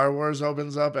the Star Wars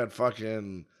opens up at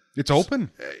fucking. It's open.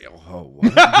 Oh,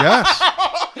 what? Yes.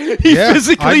 He Yeah,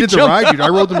 physically I did the jumped ride, dude. I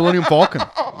rode the Millennium Falcon.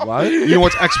 What? You know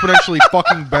what's exponentially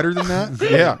fucking better than that?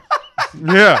 Yeah.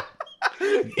 Yeah.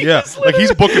 Yeah. Like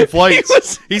he's booking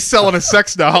flights. He's selling a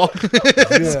sex doll.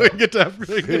 So he get to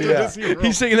Disney World.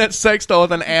 He's taking that sex doll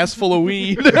with an ass full of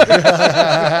weed.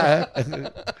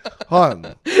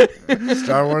 Hun,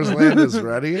 Star Wars Land is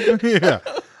ready. Yeah.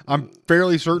 I'm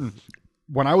fairly certain.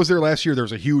 When I was there last year, there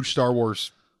was a huge Star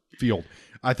Wars field.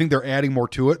 I think they're adding more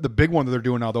to it. The big one that they're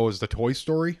doing now, though, is the Toy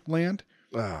Story Land.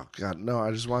 Oh God, no! I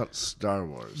just want Star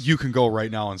Wars. You can go right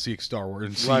now and see Star Wars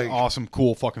and see Like- awesome,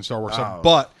 cool fucking Star Wars stuff. Oh.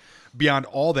 But beyond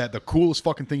all that, the coolest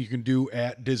fucking thing you can do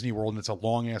at Disney World, and it's a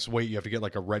long ass wait, you have to get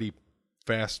like a ready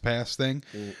fast pass thing,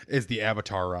 is the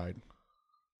Avatar ride.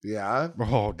 Yeah,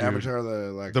 Oh, dude. Avatar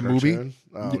the The movie? cartoon?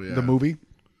 Oh yeah, The movie.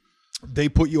 They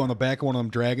put you on the back of one of them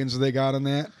dragons they got in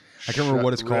that. I can't remember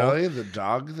what it's called. Really, the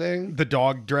dog thing? The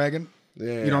dog dragon.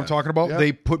 Yeah, You know what I'm talking about? Yep.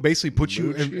 They basically put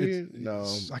you in. Moochie? No,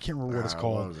 I can't remember what it's What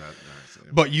called. was that nonsense?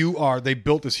 But they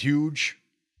built this huge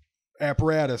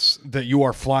apparatus that you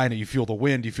are flying it. You feel the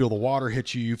wind, you feel the water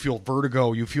hit you, you feel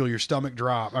vertigo, you feel your stomach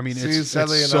drop. I mean, it's so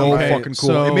fucking cool.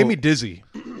 So- it made me dizzy.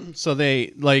 So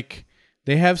they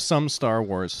have some Star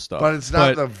Wars stuff, But it's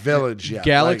not the village yet.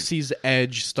 Galaxy's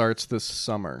Edge starts this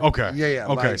summer. Okay. Yeah.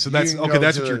 Okay, Like, so that's you can okay. go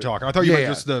That's to what you're the- talking. I thought you Yeah, meant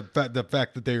yeah. just the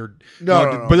fact that they are.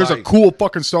 No, But there's a like- cool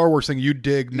fucking Star Wars thing you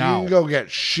dig You now. can go get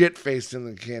shit faced in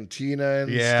the cantina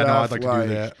and Yeah, stuff. no, I'd like to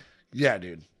do that. Yeah,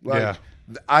 dude. Like, Yeah.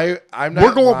 I'm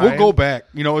not. We'll lying. go back.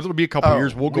 You know, it'll be a couple Oh,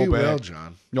 years. We'll go we back. will,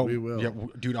 John. No, we will. Yeah,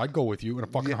 dude, I'd go with you in a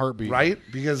fucking heartbeat. Right?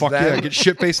 Because Fuck then, yeah, get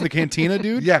shit faced in the cantina,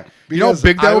 dude. Yeah, You know how because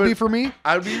big that I would be for me?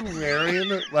 I'd be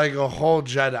wearing like a whole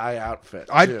Jedi outfit.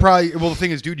 I'd too. probably. Well, the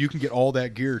thing is, dude, you can get all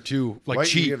that gear too, like What,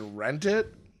 cheap. You can rent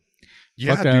it.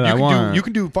 Yeah, Fuck dude, that, you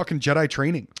can do fucking Jedi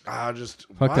training. Just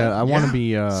Fuck what? that. I want to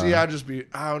Yeah. be. See, I'd just be.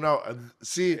 I don't know.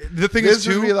 See, The thing this is,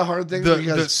 too, would be the hard thing. the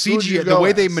because who would you CGI, the go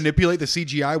way they as? manipulate the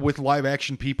CGI with live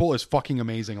action people is fucking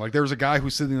amazing. Like there's a guy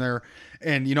who's sitting there,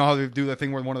 and you know how they do that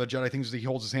thing where one of the Jedi things is he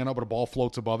holds his hand up, but a ball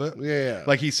floats above it. Yeah.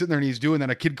 Like he's sitting there and he's doing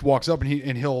that. A kid walks up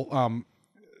and he'll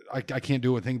I can't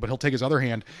do a thing, but he'll take his other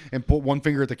hand and put one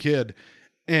finger at the kid,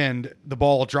 and the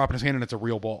ball will drop in his hand, and it's a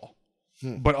real ball.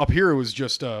 But up here it was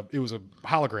just it was a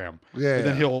hologram. Yeah, And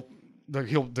then yeah.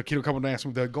 the kid will come and ask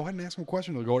him. Go ahead and ask him a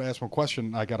question. They'll go and ask him a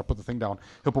question. I got to put the thing down.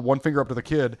 He'll put one finger up to the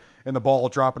kid, and the ball will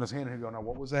drop in his hand, and he'll go, "Now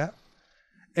what was that?"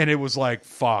 And it was like,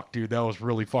 "Fuck, dude, that was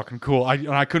really fucking cool."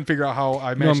 I couldn't figure out how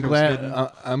I No, I'm managed.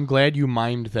 glad. I'm glad you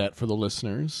mined that for the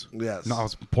listeners. Yes. No, I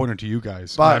was pointing to you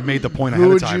guys. But I made the point who ahead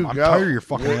of would time. you I'm go? tired of your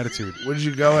fucking Would- attitude. Would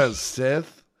you go as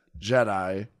Sith,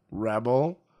 Jedi,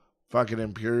 Rebel, fucking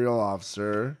Imperial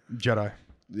officer? Jedi.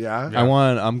 Yeah.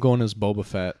 I'm going as Boba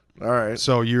Fett. All right.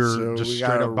 So you're So just we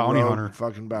got straight a up bounty rogue hunter.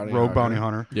 Fucking bounty Rogue hunter. bounty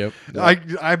hunter. Yep.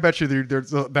 I bet you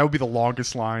that would be the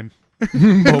longest line. the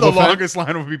Fett? longest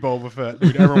line would be Boba Fett.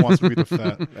 Dude, everyone wants to be the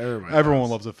Fett. Everyone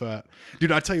loves a Fett.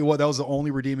 Dude, I tell you what, that was the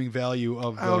only redeeming value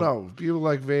of the... I don't know. People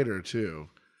like Vader too.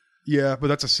 Yeah, but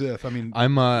that's a Sith. I mean,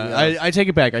 I'm. I take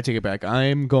it back.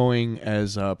 I'm going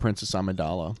as Princess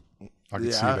Amidala. I can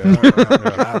see Yeah.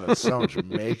 that. God, there's so much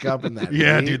makeup in that.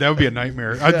 Yeah, meat. dude, that would be a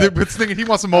nightmare. But thinking he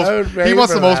wants the most. I would pay He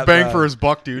wants for the most that, bang though. for his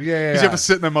buck, dude. Yeah, Because you yeah. have to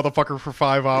sit in that motherfucker for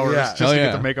 5 hours Yeah. just Hell to get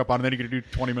yeah. the makeup on, and then you got to do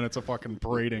 20 minutes of fucking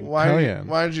parading. Why? Hell yeah.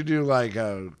 Why did you do like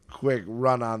a quick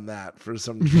run on that for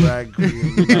some drag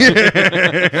queen?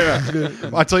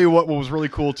 I'll tell you what was really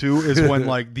cool too is when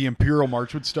like the Imperial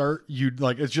March would start, you'd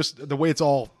like it's just the way it's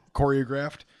all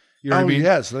choreographed. You know what I mean?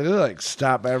 yes, they like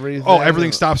stop everything. Oh,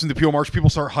 everything stops in the Imperial March.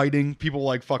 People start hiding. People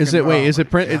like fucking. Is it? Wait, is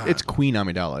it? God. It's Queen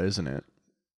Amidala, isn't it?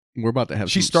 We're about to have.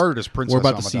 She some, started as Princess We're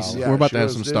about to Amidala. see. Yeah, we're about she to have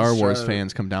was- some did Star Wars start-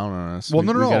 fans come down on us. Well, we,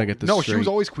 no, we gotta get this no. straight. She was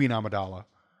always Queen Amidala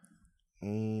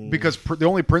because the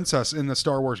only princess in the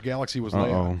Star Wars galaxy was Leia.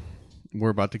 Uh-oh. We're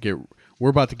about to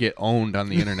get owned on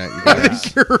the internet, you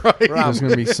guys. You're right. There's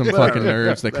gonna be some fucking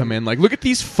nerds that come in like, look at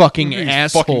these fucking These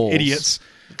assholes, fucking idiots.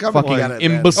 Come fucking get it, man.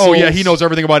 imbeciles. Oh yeah, he knows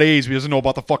everything about AIDS. But he doesn't know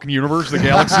about the fucking universe, the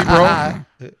galaxy,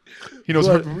 bro. He knows.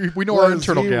 We know What our is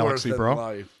internal he galaxy, worth in bro.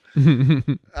 life?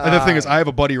 And the thing is, I have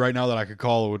a buddy right now that I could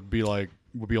call. Would be able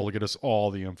to get us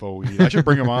all the info we need. I should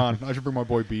bring him on. I should bring my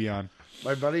boy B on.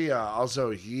 My buddy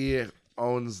also he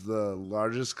owns the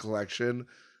largest collection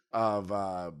of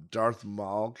Darth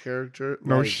Maul character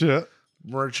No shit.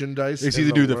 merchandise. Is in he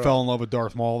the the dude that world. fell in love with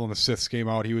Darth Maul and the Siths came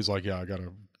out? He was like, yeah, I gotta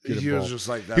get He involved. was just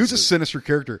like that. He was a sinister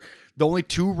character. The only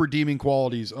two redeeming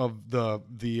qualities of the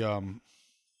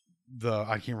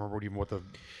I can't remember even what the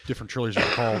different trilogies are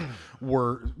called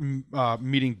were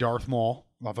meeting Darth Maul.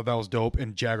 I thought that was dope,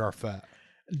 and Jagar Fett.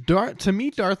 To me,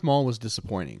 Darth Maul was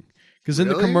disappointing because in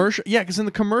the Really? commercial, because in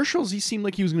the commercials, he seemed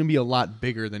like he was going to be a lot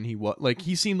bigger than he was. Like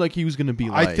he seemed like he was going to be.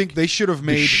 Like, I think they should have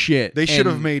made shit, They should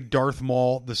have and- made Darth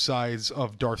Maul the size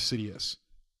of Darth Sidious.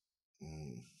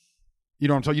 You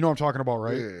know what I'm talking about,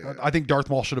 right? Yeah. I think Darth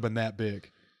Maul should have been that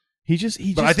big. he just.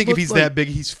 But I think if looked he's like- that big,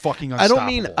 he's fucking I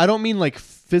unstoppable. don't mean like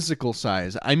physical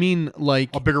size. I mean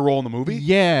like a bigger role in the movie.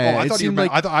 Yeah, Oh, I it thought he seemed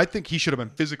meant, like- I think he should have been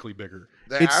physically bigger.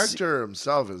 The it's- actor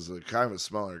himself is a kind of a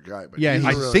smaller guy, but Yeah, he's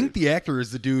I really, think the actor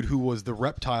is the dude who was the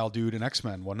reptile dude in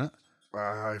X-Men, wasn't it?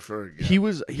 I forget. he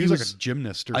was. He was like a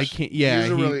gymnast or I can't. Yeah.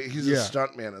 he's yeah. a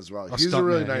stuntman as well. A He's a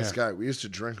really stuntman, nice yeah. guy. We used to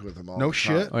drink with him all No the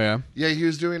time. shit? Oh yeah. Yeah, he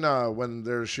was doing when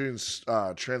they were shooting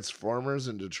Transformers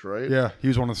in Detroit. Yeah, he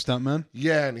was one of the stuntmen.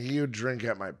 Yeah, and he would drink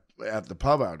at the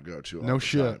pub I would go to. All No the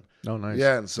shit. time. Oh nice.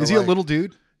 Yeah, and so Is he a like- little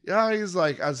dude? Yeah, he's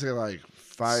like I'd say like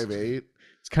 5'8".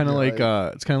 It's kind of Yeah,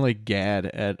 like it's kind of like Gad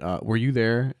at. Were you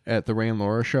there at the Ray and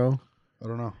Laura show? I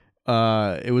don't know.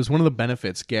 It was one of the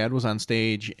benefits. Gad was on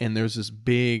stage, and there's this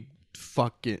big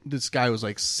fucking. This guy was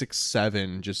like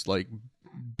 6'7", just like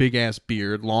big ass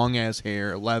beard, long ass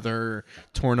hair, leather,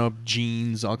 torn up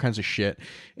jeans, all kinds of shit.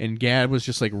 And Gad was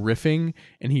just like riffing,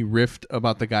 and he riffed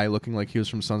about the guy looking like he was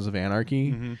from Sons of Anarchy.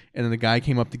 And then the guy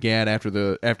came up to Gad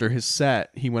after his set.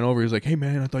 He went over. He was like, "Hey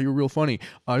man, I thought you were real funny.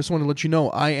 I just want to let you know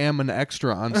I am an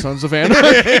extra on Sons of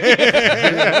Anarchy."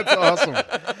 That's awesome.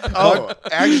 Oh,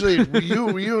 actually,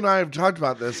 you and I have talked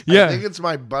about this. Yeah. I think it's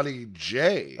my buddy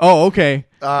Jay. Oh, okay.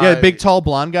 Yeah, big tall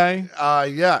blonde guy.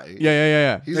 Yeah.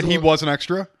 Yeah. That he was an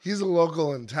extra, He's a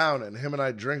local in town, and him and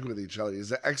I drink with each other.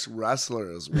 He's an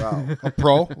ex-wrestler as well. a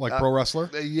pro, like pro wrestler.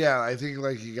 Yeah, I think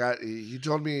like he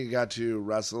told me he got to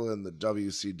wrestle in the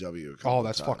WCW. Oh,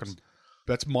 that's fucking,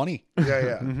 that's money.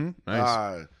 Yeah.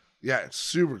 Nice. Yeah,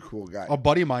 super cool guy. A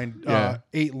buddy of mine Yeah.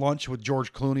 ate lunch with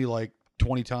George Clooney like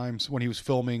 20 times when he was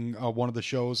filming one of the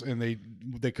shows, and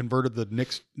they converted the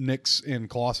Nick's in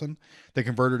Clawson. They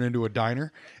converted it into a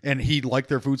diner, and he liked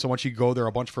their food so much he'd go there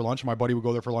a bunch for lunch. My buddy would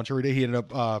go there for lunch every day. He ended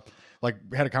up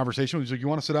had a conversation. He was like, "You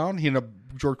want to sit down?" He ended up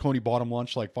George Clooney bought him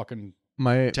lunch like fucking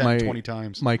 10, 20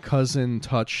 times. My cousin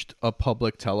touched a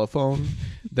public telephone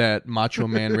that Macho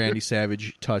Man Randy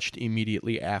Savage touched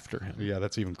immediately after him. Yeah,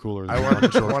 that's even cooler. Than I won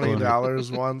George Clooney.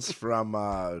 $20 once from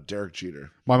Derek Jeter.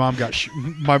 My mom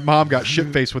got shit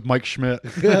faced with Mike Schmidt,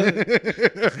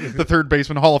 the third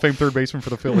baseman, Hall of Fame third baseman for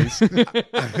the Phillies.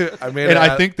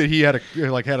 I think that he had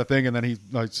a thing, and then he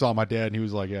saw my dad, and he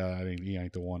was like, "Yeah, he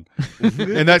ain't the one."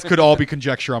 And that could all be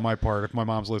conjecture on my part. If my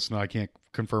mom's listening, I can't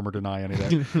confirm or deny any of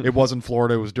that. It was in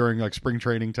Florida. It was during like spring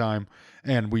training time,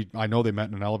 and I know they met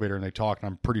in an elevator and they talked, and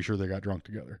I'm pretty sure they got drunk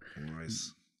together.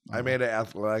 Nice. I made an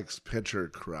athletics pitcher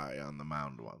cry on the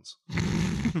mound once.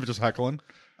 Just heckling.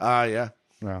 Yeah.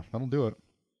 Yeah, that'll do it.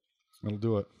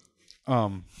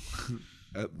 That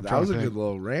was a good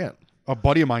little rant. A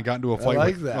buddy of mine got into a fight.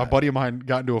 like that. A buddy of mine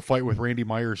got into a fight with Randy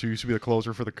Myers, who used to be the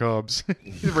closer for the Cubs.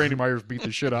 Randy Myers beat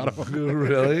the shit out of him.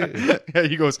 Really? Yeah,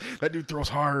 he goes, "That dude throws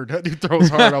hard. I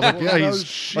was like, "Yeah, No he's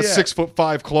shit. a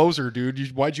 6'5" closer, dude.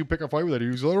 Why'd you pick a fight with that?" He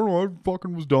was like, "I don't know. I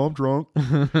fucking was dumb drunk."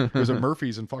 It was at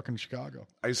Murphy's in fucking Chicago.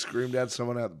 I screamed at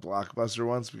someone at Blockbuster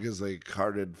once because they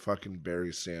carted fucking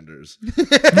Barry Sanders.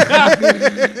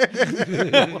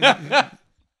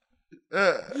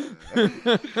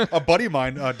 A buddy of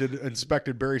mine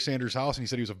inspected Barry Sanders' house, and he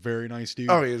said he was a very nice dude.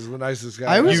 Oh, he's the nicest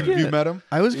guy. You met him?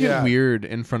 I always get Yeah. weird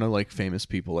in front of like famous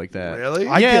people like that. Really?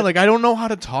 Like I don't know how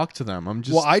to talk to them. I'm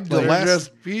just They're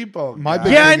just people. My guys.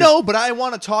 big- yeah, I know, but I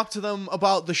want to talk to them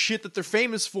about the shit that they're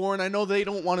famous for, and I know they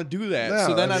don't want to do that. No,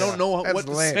 so then I that's- don't know that's what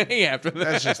to lame. say after that.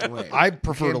 That's just lame. I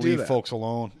prefer to Can't do leave that. folks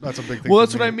alone. That's a big thing. Well, for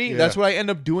that's what me. I mean. Yeah. That's what I end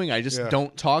up doing. I just Yeah.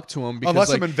 don't talk to him because, Unless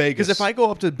like, I'm in Vegas. Because if I go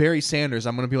up to Barry Sanders,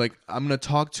 I'm going to be like, I'm going to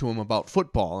talk to him about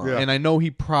football, Yeah. and I know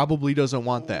he probably doesn't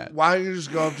want that. Why don't you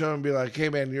just go up to him and be like, "Hey,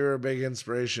 man, you're a big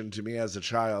inspiration to me as a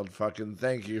child. Fucking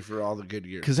thank you for all the good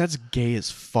years." Because that's gay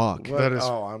as fuck. What? that is-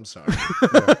 Oh, I'm sorry.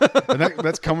 And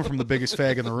that's coming from the biggest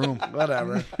fag in the room.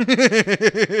 Whatever.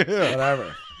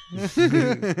 Whatever.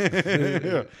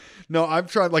 Yeah. No, I'm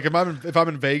trying. Like if I'm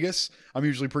in Vegas, I'm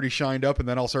usually pretty shined up, and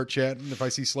then I'll start chatting if I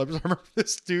see celebrities. I remember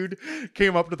this dude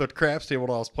came up to the craps table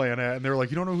that I was playing at, and they were like,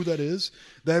 "You don't know who that is?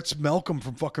 That's Malcolm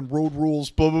from fucking Road Rules."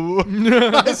 Blah blah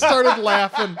blah. I started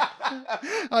laughing.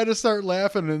 I just started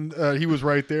laughing, and he was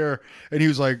right there, and he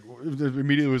was like,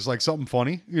 immediately was like something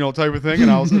funny, type of thing.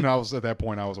 And I was at that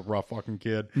point, I was a rough fucking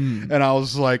kid, and I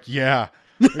was like, yeah.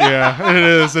 Yeah, it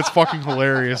is. It's fucking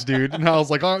hilarious, dude. And I was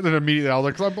like, then immediately I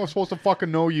was like, "I'm supposed to fucking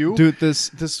know you." Dude,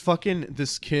 this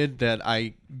kid that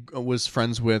I was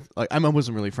friends with, like I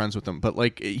wasn't really friends with him, but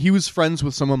like he was friends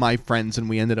with some of my friends, and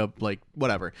we ended up like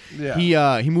whatever.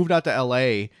 Yeah. He moved out to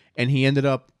L.A. and he ended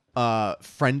up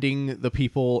friending the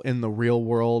people in the Real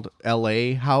World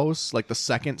L.A. house, like the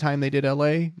second time they did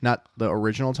L.A., not the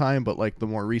original time, but like the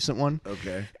more recent one.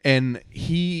 Okay. And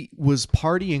he was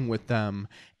partying with them,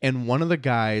 and one of the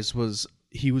guys was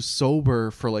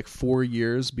sober for like 4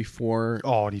 years before.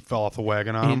 Oh, and he fell off the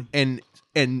wagon on him.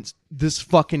 And this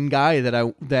fucking guy that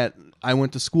I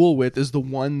went to school with is the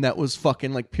one that was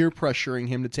fucking like peer pressuring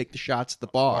him to take the shots at the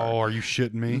bar. Oh, are you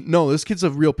shitting me? No, this kid's a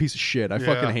real piece of shit. I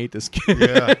fucking hate this kid.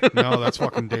 Yeah, no, that's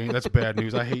fucking that's bad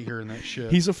news. I hate hearing that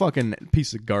shit. He's a fucking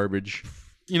piece of garbage.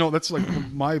 That's like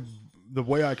the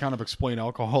way I kind of explain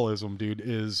alcoholism, dude,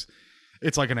 is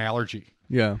it's like an allergy.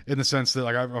 Yeah. In the sense that,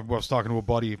 like, I was talking to a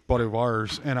buddy of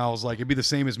ours, and I was like, it'd be the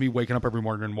same as me waking up every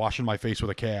morning and washing my face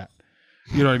with a cat.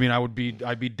 You know what I mean?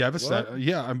 I'd be devastated. What?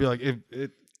 Yeah, I'd be like,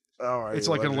 it's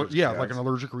like an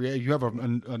allergic reaction. You have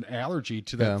an allergy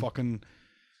to that fucking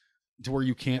to where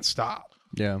you can't stop.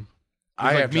 Yeah.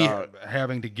 It's like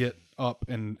having to get up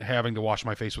and having to wash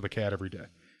my face with a cat every day.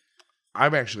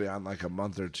 I'm actually on like a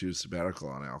month or two sabbatical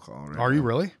on alcohol. Right Are now. you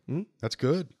really? That's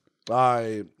good.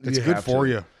 It's good for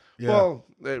you. Yeah. Well,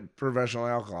 professional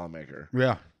alcohol maker.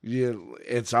 Yeah.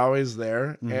 It's always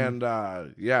there, and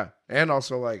and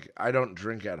also like I don't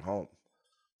drink at home.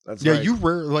 That's Yeah,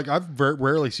 like, I've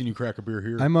rarely seen you crack a beer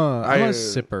here. I'm a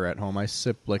sipper at home. I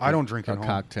sip like I don't drink a at home.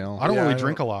 cocktail. I don't Yeah, really I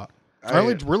drink a lot.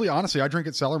 Honestly, I drink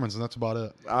at Sellerman's, and that's about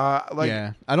it. like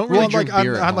yeah, I don't really drink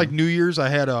beer. I at had like home. New Year's. I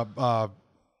had a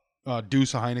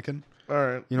deuce of Heineken. all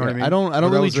right. You know what I mean? I don't But that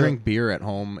really was it. drink beer at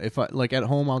home. If I like at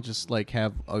home, I'll just like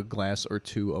have a glass or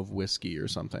two of whiskey or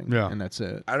something. Yeah. and that's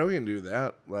it. I don't even do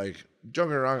that. Like, don't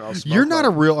get me wrong. I'll smoke You're not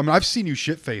like, a real. I mean, I've seen you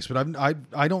shit face, but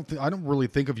I don't really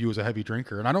think of you as a heavy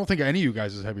drinker, and I don't think any of you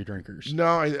guys as heavy drinkers.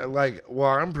 No, I'm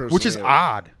personally, Which is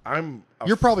odd. I'm.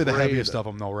 You're probably the afraid- heaviest of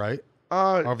them, though, right?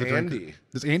 Of the Andy. drinker.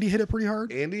 Does Andy hit it pretty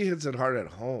hard? Andy hits it hard at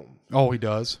home. Oh, he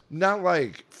does. Not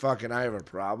like fucking I have a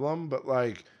problem, but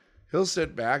like he'll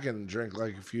sit back and drink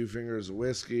like a few fingers of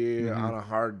whiskey on a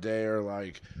hard day, or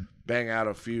like bang out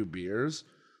a few beers.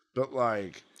 But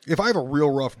like, If I have a real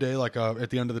rough day, like at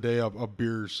the end of the day, of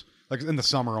beers, like in the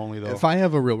summer only though. If I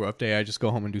have a real rough day, I just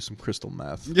go home and do some crystal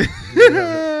meth.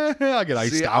 I get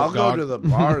iced see, out. I'll go dog. to the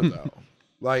bar though.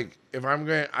 Like if I'm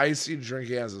going, I see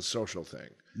drinking as a social thing.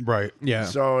 Right. Yeah,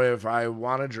 So if I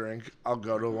want to drink, I'll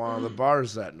go to one of the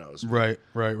bars that knows me. Right.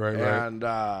 And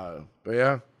but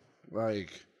yeah,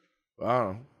 like I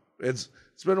don't know. It's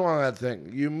been one of that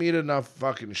thing. You meet enough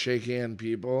fucking shake hand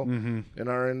people in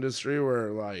our industry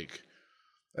where like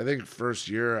I think first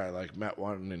year I like met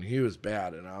one and he was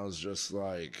bad and I was just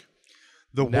like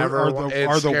The Never are wa- the, it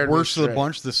are the scared me worst of the straight.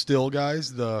 bunch the still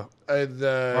guys? Are are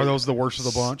those the worst of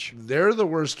the bunch? They're the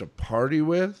worst to party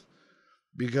with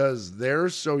because they're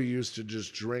so used to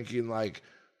just drinking like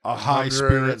High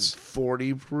spirits.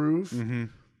 140 proof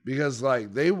because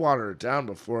like they water it down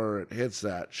before it hits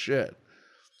that shit.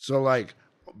 So like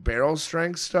barrel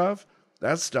strength stuff,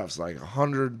 that stuff's like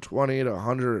 120 to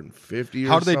 150.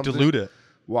 How or do they something. dilute it?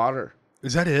 Water.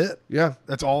 Is that it? Yeah.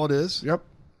 That's all it is? Yep.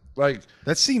 Like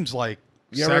That seems like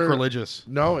You ever- sacrilegious.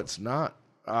 no, it's not.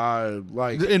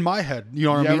 Like In my head, you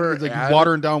know what You I mean? ever Like add-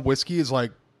 watering down whiskey is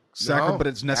like no. but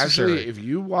it's necessary. Actually, if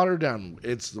you water down,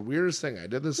 it's the weirdest thing. I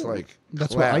did this like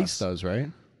that's class. what ice does,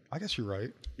 right? I guess you're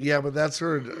right. Yeah, but that's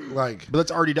sort of like But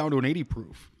that's already down to an 80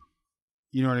 proof.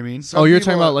 You know what I mean? Some You're people-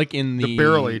 talking about like in the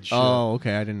barrel aged shit. Oh,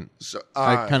 okay. I didn't. so,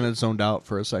 I kind of zoned out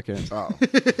for a second. Oh.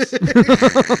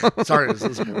 Sorry, is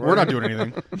this We're not doing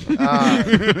anything.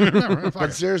 But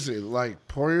seriously, like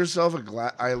pour yourself a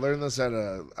glass. I learned this at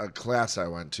a class I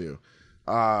went to.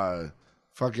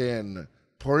 Fucking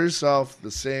pour yourself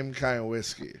the same kind of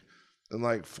whiskey in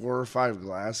like 4 or 5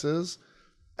 glasses,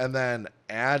 and then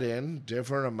add in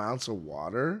different amounts of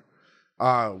water.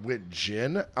 With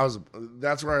gin,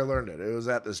 that's where I learned it. It was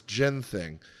at this gin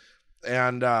thing,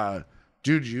 and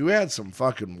dude, you add some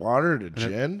fucking water to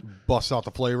gin. Bust out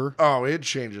the flavor. Oh, it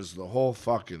changes the whole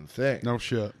fucking thing. No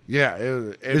shit. Yeah,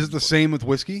 Is it the same with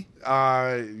whiskey?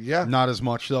 yeah, Not as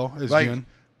much though as like gin.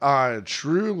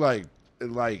 true like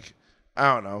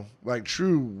I don't know, like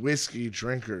true whiskey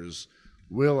drinkers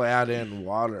will add in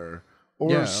water.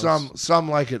 Or Yeah, some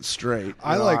like it straight.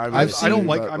 I you know, like. obviously, I don't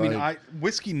like. but, I mean,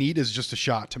 whiskey neat is just a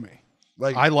shot to me.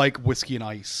 like I like whiskey and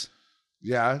ice.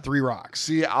 yeah. 3 rocks.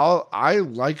 See, I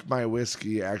like my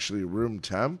whiskey actually room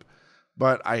temp,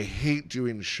 but I hate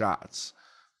doing shots.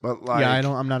 But like yeah,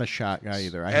 I'm not a shot guy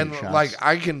either. I and hate shots. like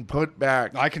I can put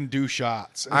back. I can do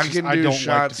shots. It's I just can I do don't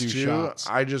shots like to do too. shots.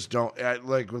 I just don't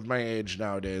like with my age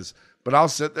nowadays. But I'll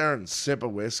sit there and sip a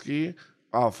whiskey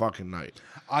all fucking night.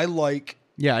 I like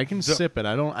yeah, I can sip it.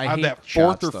 I don't. I have hate that 4th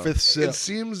shots, or though. 5th sip. It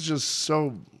seems just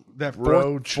so That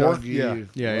bro fourth, chuggy. yeah.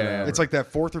 Yeah. whatever. It's like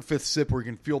that 4th or 5th sip where you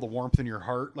can feel the warmth in your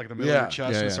heart, like the middle of Yeah. your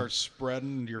chest, Yeah, and it yeah. starts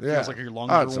spreading. And Yeah. feels like your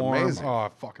lungs Oh, are it's warm. amazing. Oh,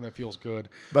 fucking, that feels good.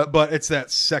 But- But it's that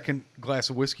second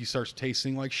glass of whiskey starts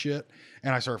tasting like shit,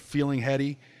 and I start feeling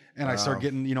heady, and I start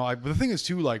getting, but the thing is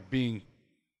too, like being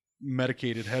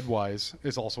medicated head wise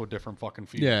is also a different fucking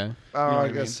feeling. Yeah. Oh, what I I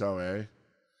guess mean? so, eh?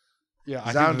 yeah. I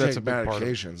 'Cause think I don't that's a take big part. Of it.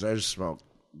 medications. I just smoke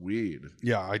weed.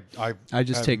 Yeah, I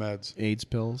just have take meds. AIDS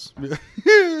pills.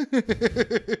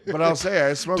 But I'll say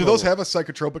I smoke. Do those have a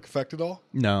psychotropic effect at all?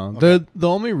 No, the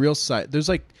only real side there's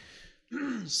like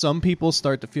some people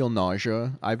start to feel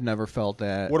nausea. I've never felt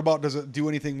that. What about, does it do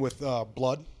anything with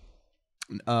blood?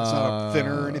 It's not a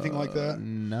thinner or anything like that?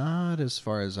 Not as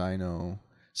far as I know.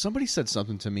 Somebody said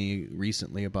something to me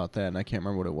recently about that, and I can't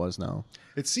remember what it was now.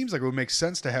 It seems like it would make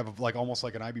sense to have like almost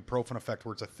like an ibuprofen effect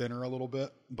where it's a thinner a little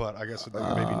bit, but I guess maybe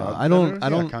not. I don't. I Yeah,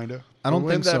 don't. kind of. I don't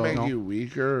Wouldn't think that so. make no. you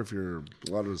weaker if your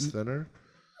blood was thinner?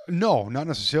 No, not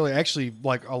necessarily. Actually,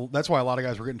 like that's why a lot of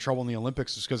guys were getting in trouble in the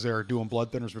Olympics, is because they were doing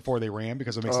blood thinners before they ran,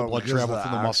 because it makes the blood because travel of the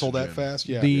through the muscle that oxygen. fast.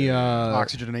 Yeah, The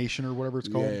oxygenation or whatever it's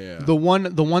called. Yeah. the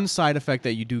one side effect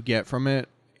that you do get from it,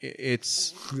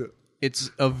 it's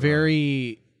a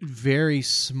very very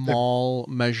small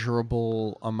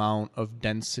measurable amount of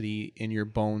density in your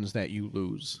bones that you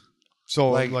lose.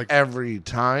 So Like every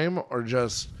time, or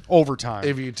just over time,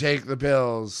 if you take the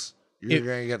pills, you're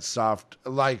gonna get soft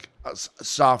bones,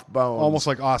 almost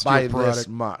like by this osteoporotic.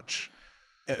 much.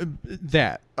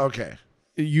 That Okay.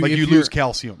 you Like if you you're- lose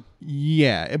calcium.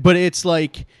 Yeah, but it's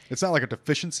like It's not like a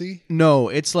deficiency. no,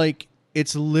 it's like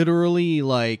it's literally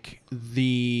like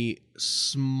the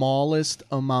smallest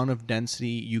amount of density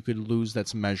you could lose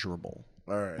that's measurable.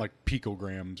 All right. Like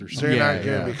picograms or so something. you're Yeah, not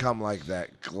gonna yeah. become like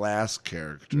that Glass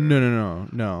character.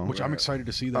 No. Which I'm excited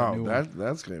to see that new one.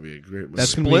 That's gonna be a great movie.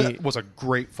 That's gonna Split be- was a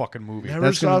great fucking movie. Never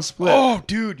that's saw gonna- Split. Oh,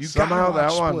 dude, you Somehow gotta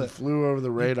watch that one Split. flew over the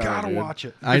You radar. gotta dude. watch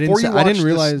it. I didn't Before s- you I watch didn't this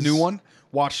realize- new one.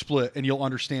 Watch Split, and you'll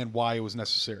understand why it was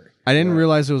necessary. I didn't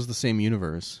realize it was the same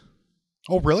universe.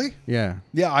 Oh, really? Yeah.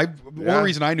 Yeah. The Yeah. only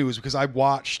reason I knew is because I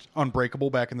watched Unbreakable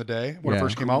back in the day when it Yeah.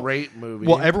 first came out. Great movie.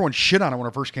 Well, everyone shit on it when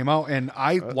it first came out, and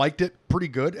I liked it pretty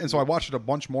good, and so I watched it a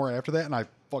bunch more after that, and I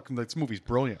fucking this movie's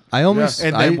brilliant. I almost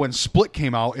And then when Split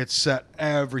came out, it set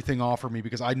everything off for me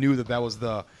because I knew that was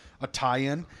a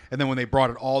tie-in, and then when they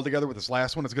brought it all together with this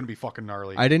last one, it's going to be fucking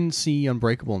gnarly. I didn't see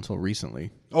Unbreakable until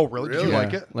recently. Oh, really? Did you Really?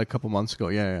 like Yeah, it? like a couple months ago.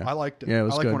 Yeah. I liked it. Yeah, it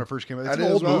was I liked good. when it first came out. I It's an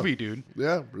did old as well. movie, dude.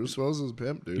 Yeah, Bruce Willis is a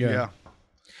pimp, dude. Yeah. Yeah.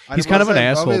 He's kind of an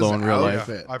I love asshole his though in real life.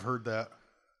 outfit. I've heard that.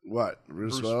 What?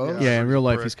 Bruce Bruce- Willis? Yeah, in real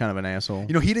life Prick. he's kind of an asshole.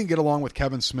 You know, he didn't get along with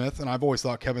Kevin Smith, and I've always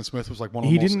thought Kevin Smith was like one of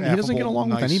the He most didn't- he doesn't get affable, along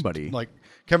with nice- anybody. Like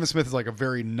Kevin Smith is like a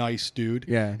very nice dude.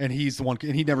 Yeah. and he's the one,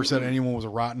 and he never said anyone was a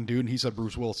rotten dude. And he said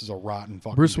Bruce Willis is a rotten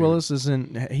fucking. Bruce dude. Willis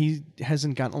he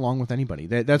hasn't gotten along with anybody.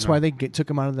 That's why they took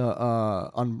him out of the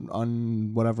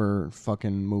on whatever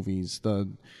fucking movies.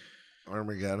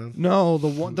 Armageddon.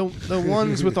 The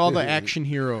ones with all the action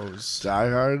heroes. Die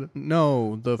Hard.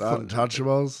 No, the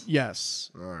Untouchables.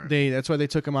 yes. Alright. That's why they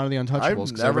took him out of the Untouchables.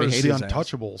 'cause never everybody It's hated the his ass.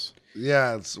 Untouchables.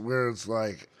 Yeah, it's where it's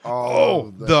like Oh,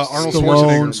 all the Arnold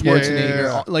Stallone, Schwarzenegger. Schwarzenegger,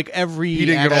 Yeah. like every He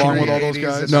didn't get action along with hero. all those 80s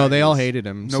guys. and No, they all 90s. hated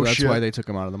him. So No that's shit. why they took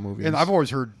him out of the movies. And I've always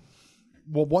heard.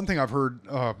 Well, one thing I've heard.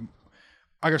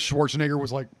 I guess Schwarzenegger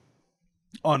was like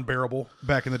unbearable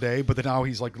back in the day, but then now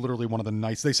he's like literally one of the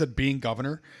nice. They said being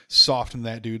governor softened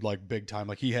that dude like big time.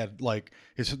 Like he had like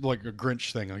his like a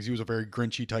Grinch thing. Like he was a very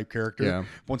Grinchy type character. Yeah.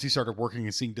 Once he started working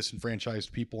and seeing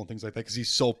disenfranchised people and things like that, because he's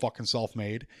so fucking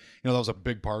self-made. You know, that was a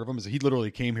big part of him. Is he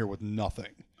literally came here with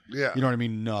nothing. Yeah. You know what I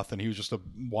mean? Nothing. He was just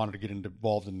wanted to get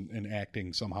involved in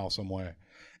acting somehow, some way.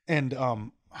 And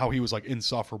how he was like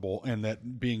insufferable, and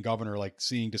that being governor, like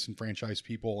seeing disenfranchised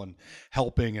people and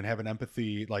helping and having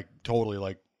empathy, like totally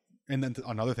like. And then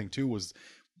another thing too was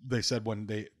they said when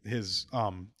his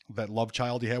that love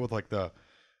child he had with like the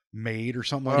maid or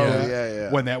something like Oh, that.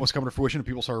 yeah. When that was coming to fruition,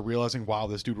 people started realizing, wow,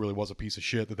 this dude really was a piece of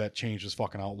shit. That changed his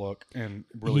fucking outlook and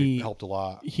really helped a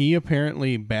lot. He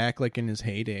apparently back like in his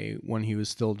heyday when he was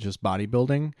still just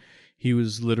bodybuilding, he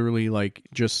was literally like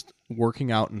just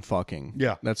working out and fucking.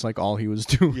 Yeah. That's like all he was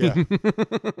doing.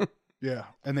 Yeah, yeah.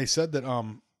 And they said that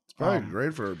Probably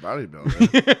great for a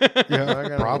bodybuilder. yeah, Not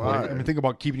gonna probably. lie. I mean, think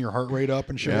about keeping your heart rate up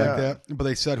and shit Yeah. like that. But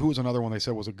they said, who was another one they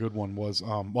said was a good one was,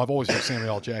 well, I've always heard Samuel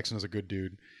L. Jackson is a good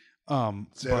dude. Samuel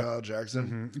L.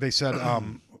 Jackson. They said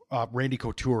Randy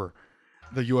Couture,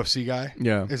 the UFC guy,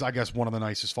 Yeah. is I guess one of the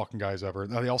nicest fucking guys ever.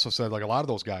 Now, they also said like a lot of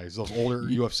those guys, those older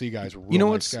UFC guys, were real You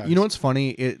know nice guys. what's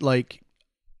funny? It like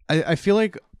I feel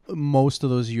like most of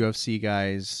those UFC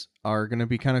guys are gonna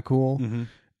be kind of cool.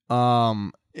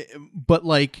 But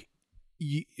like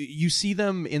you see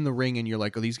them in the ring and you're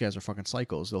like, oh, these guys are fucking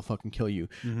psychos. They'll fucking kill you.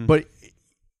 But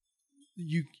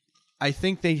I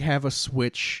think they have a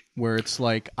switch where it's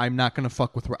like, I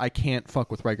can't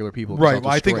fuck with regular people. 'cause Right. I'll Well,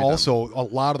 I think destroy them. also a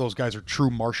lot of those guys are true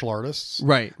martial artists.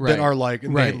 Right. That are like,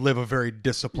 Right. they live a very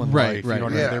disciplined Right, life. right, You know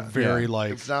what I mean? right. They're very Yeah.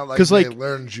 like, It's not like 'Cause, they like-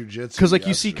 learn jujitsu. Because like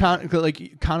you see yesterday.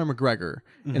 like Conor McGregor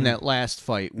in that last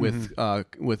fight with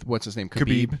what's his name,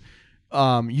 Khabib.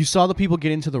 You saw the people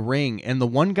get into the ring, and the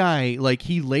one guy, like,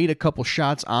 he laid a couple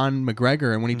shots on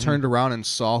McGregor, and when he turned around and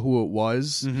saw who it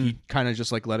was, he kind of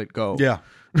just like let it go. yeah.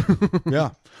 Yeah.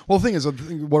 Well, the thing is,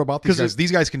 what about these 'Cause guys?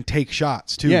 These guys can take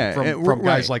shots too Yeah, from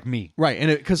guys right. like me. Right, and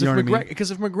because You if know what I mean?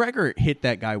 McGregor hit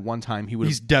that guy one time, he would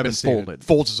He's have been devastated. folded.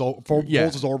 Folds his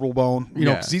orbital bone. You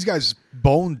know, Yeah. because these guys'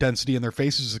 bone density in their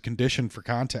faces is a condition for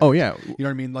contact. Oh yeah, You know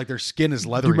what I mean? Like their skin is do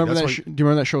leathery. you remember That's that? why- Do you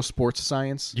remember that show, Sports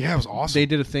Science? Yeah, it was awesome. They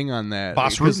did a thing on that.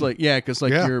 Bas because Rutten.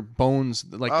 like Yeah. your bones,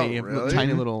 like Oh, they have really?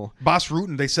 tiny little. Bas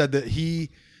Rutten, they said that he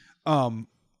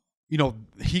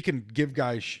he can give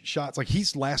guys shots. Like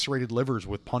he's lacerated livers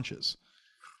with punches.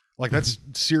 Like that's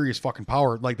serious fucking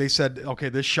power. Like they said, okay,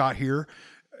 this shot here,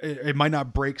 it might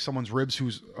not break someone's ribs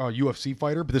who's a UFC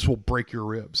fighter, but this will break your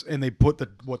ribs. And they put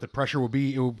what the pressure would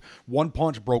be. One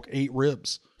punch broke 8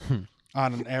 ribs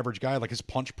on an average guy, like his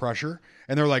punch pressure.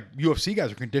 And they're like, UFC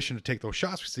guys are conditioned to take those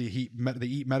shots because they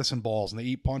eat medicine balls and they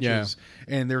eat punches.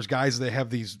 Yeah. And there's guys that have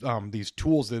these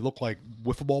tools. They look like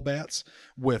wiffle ball bats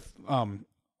with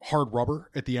hard rubber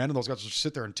at the end, and those guys just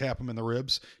sit there and tap them in the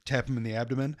ribs, tap them in the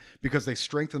abdomen, because they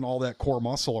strengthen all that core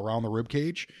muscle around the rib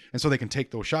cage, and so they can take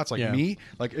those shots. Like me,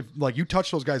 like if you touch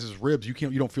those guys' ribs, you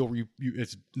don't feel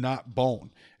it's not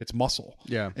bone, it's muscle.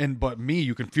 Yeah. But me,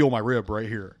 you can feel my rib right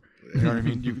here. You know what I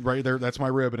mean? Right there, that's my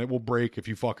rib, and it will break if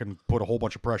you fucking put a whole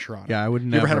bunch of pressure on it. Yeah, I would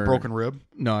never. You ever had a broken rib?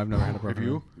 No, I've never had a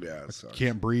broken rib. Yeah,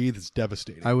 can't breathe. It's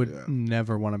devastating. I would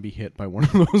never want to be hit by one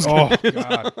of those guys. Oh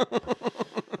God.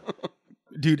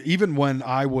 Dude, even when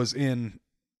I was in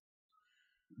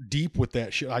deep with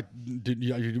that shit, you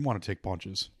didn't want to take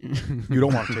punches. You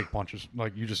don't want to take punches.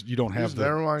 Like you don't have the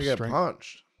never want to get strength.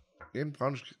 punched. Getting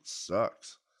punched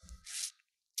sucks.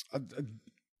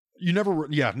 You never.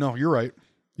 Yeah, no, you're right.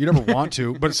 You never want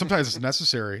to, but sometimes it's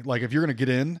necessary. Like if you're going to get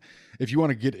in, if you want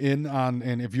to get in on,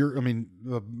 and if you're,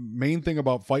 the main thing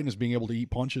about fighting is being able to eat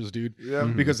punches, dude. Yeah.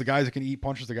 Because the guys that can eat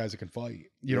punches, the guys that can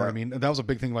fight. You know what I mean? And that was a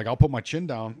big thing. Like I'll put my chin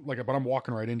down, but I'm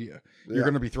walking right into you. You're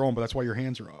going to be throwing, but that's why your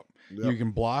hands are up. Yeah. You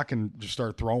can block and just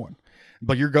start throwing.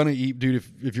 But you're going to eat, dude.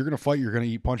 If you're going to fight, you're going to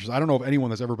eat punches. I don't know if anyone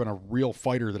that's ever been a real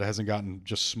fighter that hasn't gotten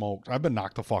just smoked. I've been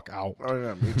knocked the fuck out. Oh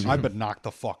yeah, me too. I've been knocked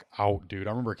the fuck out, dude.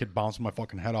 I remember a kid bouncing my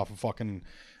fucking head off a fucking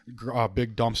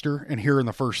big dumpster, and here in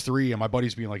the first 3, and my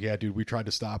buddy's being like, yeah, dude, we tried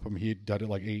to stop him. He did it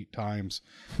like 8 times.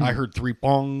 I heard 3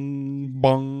 bong,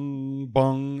 bong,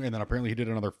 bong, and then apparently he did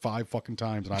it another 5 fucking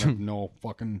times, and I didn't know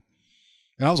fucking.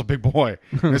 And I was a big boy.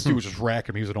 And this dude was just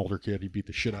racking me. He was an older kid. He beat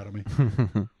the shit out of me.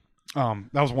 That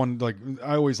was one, like,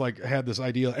 I always like had this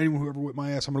idea, anyone who ever whipped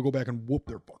my ass, I'm gonna go back and whoop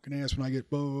their fucking ass when I get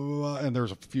blah, blah, blah. And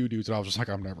there's a few dudes that I was just like,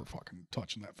 I'm never fucking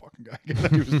touching that fucking guy again.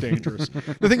 That dude was dangerous.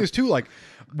 The thing is too, like,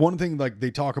 one thing like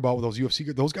they talk about with those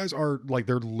UFC, those guys are like,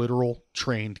 they're literal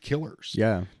trained killers.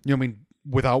 Yeah. You know what I mean?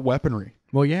 Without weaponry.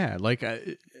 Well, yeah, like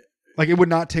it would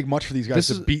not take much for these guys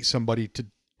to beat somebody to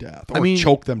death or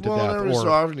choke them to death. Every so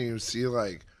often you see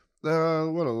like, a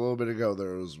little bit ago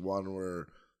there was one where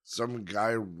some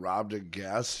guy robbed a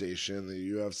gas station.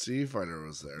 The UFC fighter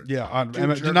was there. Yeah,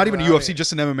 not even a UFC,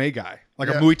 just an MMA guy, like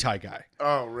a Muay Thai guy.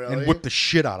 Oh, really? And whipped the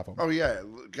shit out of him. Oh, yeah.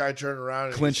 Guy turned around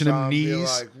and clinching him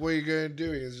knees. Like, what are you going to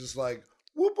do? He's just like,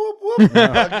 whoop, whoop, whoop.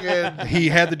 He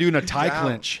had to do in a Thai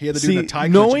clinch. He had to do in a Thai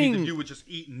clinch. He had to do with just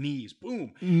eating knees.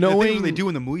 Boom. The thing what they do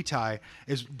in the Muay Thai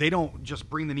is they don't just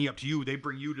bring the knee up to you. They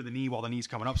bring you to the knee while the knee's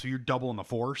coming up. So you're doubling the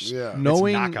force. Yeah.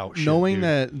 Knowing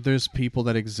that there's people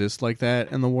that exist like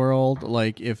that in the world,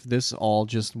 like if this all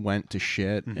just went to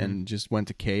shit and just went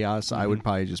to chaos, I would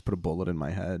probably just put a bullet in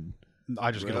my head.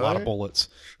 I just get a lot of bullets.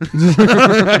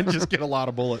 I just get a lot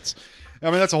of bullets. I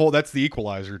mean, that's the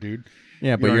equalizer, dude.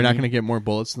 Yeah, but you're not going to get more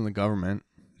bullets than the government.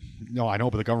 No, I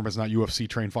know, but the government's not UFC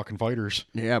trained fucking fighters.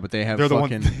 Yeah, but they have they have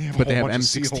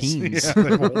M16s. Yeah, they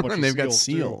have a whole bunch and they've of got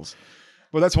seals.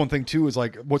 But that's one thing too. Is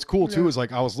like what's cool too is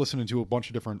like I was listening to a bunch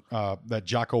of different. That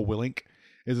Jocko Willink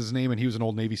is his name, and he was an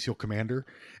old Navy SEAL commander,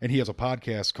 and he has a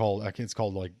podcast called it's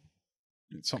called like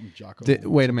something Jocko.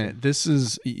 Wait a minute. This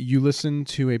is you listen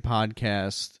to a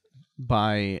podcast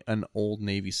by an old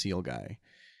Navy SEAL guy.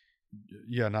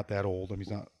 Yeah, not that old. I mean,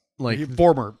 he's not. Like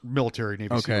former military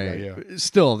Navy SEAL guy, yeah.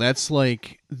 Still, that's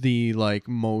like the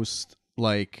most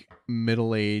like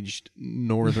middle-aged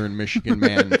northern Michigan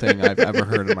man thing I've ever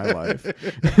heard in my life. That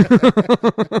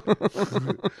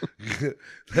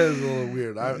is a little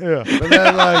weird. But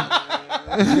then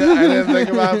I didn't think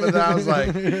about it, but then I was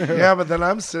like, yeah, but then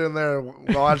I'm sitting there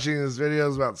watching his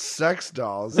videos about sex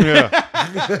dolls. Yeah.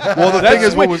 Well, the thing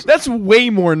is, that's way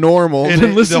more normal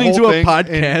than listening to a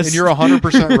podcast. And you're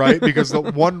 100% right, because the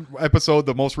one episode,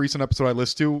 the most recent episode I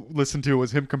listened to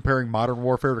was him comparing modern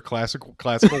warfare to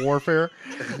classical warfare,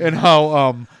 and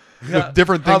how the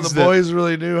different things how the boys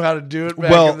really knew how to do it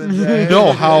back in the day.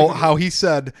 No, how he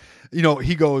said,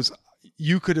 he goes,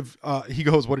 you could have, he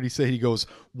goes, what did he say? He goes,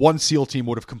 one SEAL team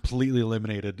would have completely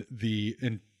eliminated the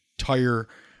entire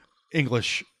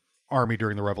English army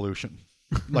during the Revolution.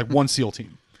 Like one SEAL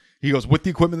team. He goes, with the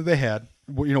equipment that they had,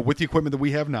 with the equipment that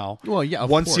we have now. Well, yeah,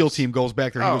 one SEAL team goes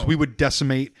back there. He goes, we would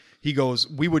decimate. He goes,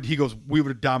 we would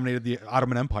have dominated the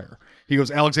Ottoman Empire. He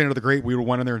goes, Alexander the Great, we would have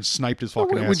went in there and sniped his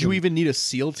fucking ass. Would you even need a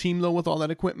SEAL team though with all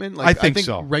that equipment? Like, I think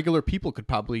so. Regular people could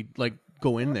probably like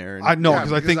go in there. And, I know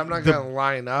because I think I'm not going to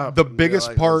line up. the and be biggest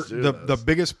like, part "Let's do the this."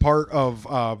 biggest part of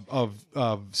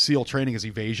SEAL training is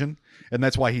evasion, and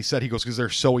that's why he said, he goes, because they're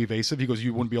so evasive, he goes,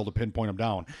 you wouldn't be able to pinpoint them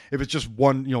down. If it's just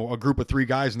one, a group of 3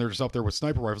 guys and they're just up there with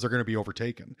sniper rifles, they're going to be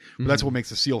overtaken. But that's what makes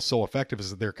the SEALs so effective, is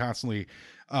that they're constantly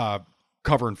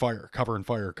cover and fire,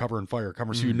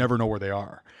 so you never know where they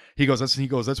are. He goes,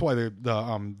 that's why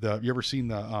the you ever seen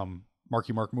the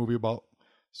Marky Mark movie about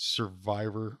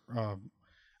Survivor? I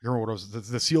remember what it was.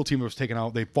 The SEAL team that was taken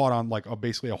out, they fought on like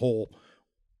basically a whole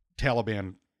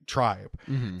Taliban tribe,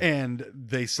 and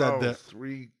they said that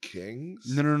 3 Kings.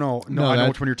 no, I know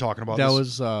which one you're talking about. that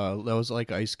was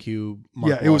like Ice Cube.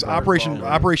 Yeah, it was Wahlberg.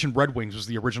 Operation Red Wings was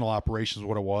the original operation, is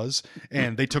what it was,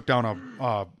 and they took down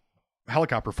a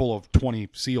helicopter full of 20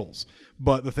 SEALs.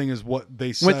 But the thing is, what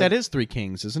they said. Wait, that is 3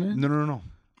 Kings, isn't it? No.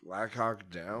 Black Hawk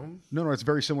Down. No, it's a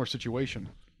very similar situation.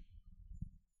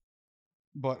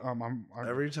 But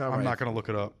Every time I'm I- not going to look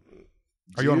it up.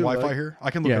 Are Do you on you Wi-Fi like- here?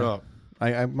 I can look it up.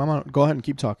 I'm on, go ahead and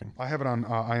keep talking. I have it on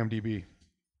IMDb.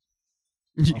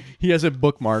 He has it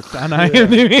bookmarked on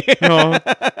IMDb. No,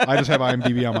 I just have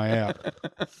IMDb on my app.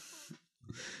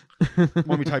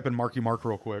 Let me type in Marky Mark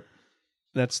real quick.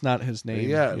 That's not his name.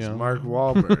 Yeah, it's you know? Mark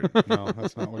Wahlberg. No,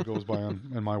 that's not what it goes by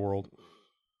in my world.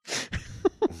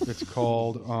 It's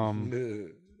called.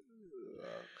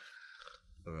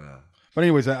 But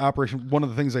anyways, that operation. One of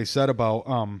the things they said about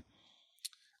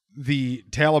the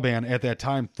Taliban at that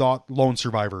time thought Lone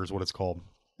Survivor is what it's called.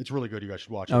 It's really good. You guys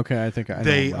should watch it. Okay, I think I know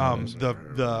They what it is.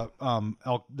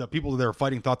 the people that they were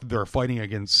fighting thought that they were fighting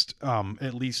against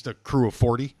at least a crew of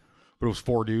 40, but it was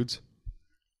 4 dudes.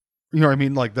 You know what I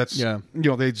mean? Like that's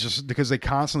they just, because they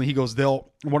constantly, he goes,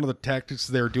 one of the tactics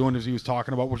they're doing, as he was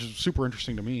talking about, which is super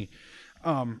interesting to me.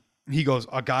 He goes,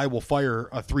 a guy will fire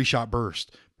a 3-shot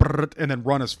burst and then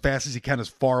run as fast as he can, as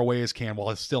far away as can, while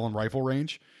it's still in rifle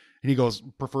range. And he goes,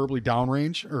 preferably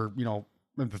downrange, or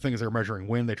the thing is, they're measuring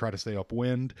wind. They try to stay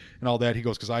upwind and all that. He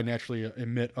goes, because I naturally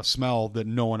emit a smell that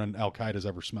no one in Al Qaeda has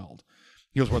ever smelled.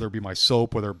 He goes, whether it be my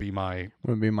soap, whether it be my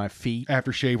feet,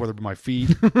 aftershave, whether it be my feet,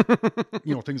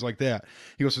 things like that.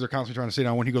 He goes, so they're constantly trying to stay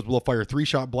down. When he goes, we'll fire a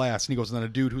 3-shot blast. And he goes, and then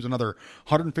a dude who's another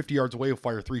 150 yards away will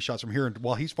fire 3 shots from here. And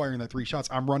while he's firing that 3 shots,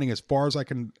 I'm running as far as I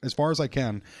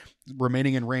can,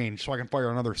 remaining in range, so I can fire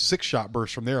another 6-shot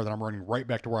burst from there. Then I'm running right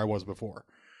back to where I was before.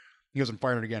 He goes, and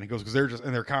firing it again. He goes, because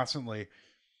they're constantly.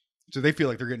 So they feel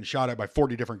like they're getting shot at by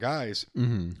 40 different guys,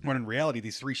 when in reality,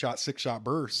 these 3-shot, 6-shot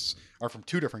bursts are from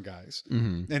 2 different guys.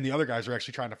 And the other guys are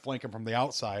actually trying to flank them from the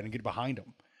outside and get behind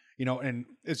them. And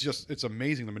it's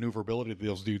amazing the maneuverability that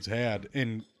those dudes had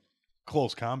in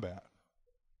close combat.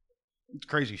 It's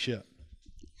crazy shit.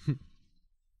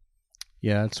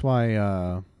 Yeah, that's why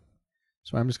I'm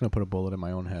just going to put a bullet in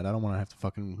my own head. I don't want to have to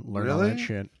fucking learn all that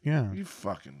shit. Yeah. You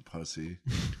fucking pussy.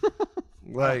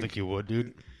 I don't think you would,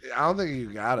 dude. I don't think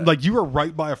you got it. Like, you were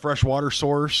right by a freshwater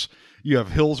source. You have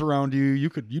hills around you.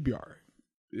 You'd be all right.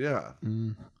 Yeah.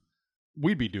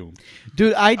 We'd be doomed.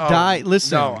 Dude, I die.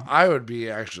 Listen. No, I would be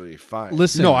actually fine.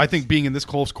 Listen. No, I think being in this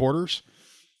close quarters,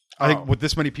 I think with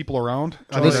this many people around,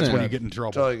 I think that's when you get in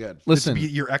trouble. Totally good. Listen.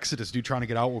 Your exodus, dude, trying to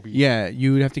get out will be. Yeah,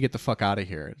 you would have to get the fuck out of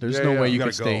here. There's no way you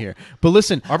gotta could stay go. here. But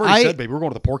listen, I've already said, baby, we're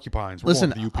going to the Porcupines. We're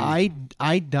listen, going to the UP.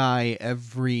 I die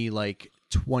every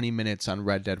 20 minutes on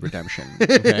Red Dead Redemption.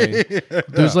 Okay,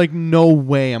 there's no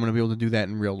way I'm gonna be able to do that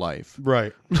in real life.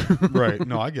 Right.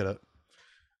 No, I get it.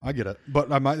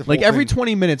 But I might Every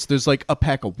 20 minutes, there's a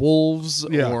pack of wolves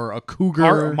or a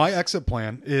cougar. My exit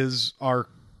plan is our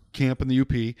camp in the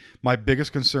UP. My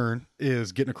biggest concern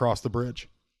is getting across the bridge,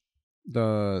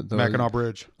 the Mackinac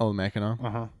Bridge. Oh, Mackinac.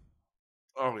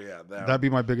 Oh yeah, That'd be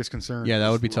my biggest concern. Yeah, that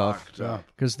would be tough Yeah.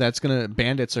 because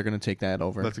bandits are gonna take that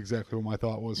over. That's exactly what my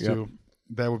thought was too.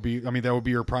 That would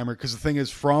be your primary, because the thing is,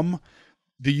 from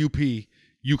the UP,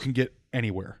 you can get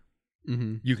anywhere.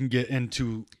 You can get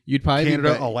into You'd probably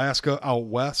Canada, Alaska, out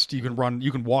west. You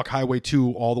can walk Highway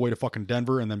 2 all the way to fucking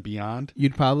Denver and then beyond.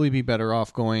 You'd probably be better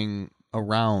off going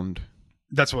around.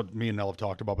 That's what me and Nell have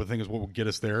talked about. But the thing is, what would get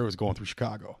us there was going through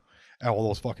Chicago. All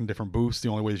those fucking different booths. The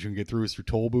only way that you can get through is through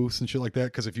toll booths and shit like that.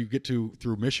 Because if you get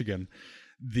through Michigan,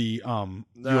 you only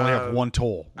have one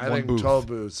toll. I one think booth. toll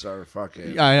booths are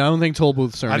fucking. I don't think toll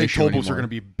booths are. I think toll booths are going to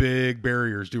be big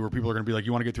barriers, dude. Where people are going to be like,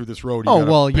 "You want to get through this road? You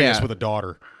gotta pay us with a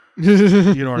daughter."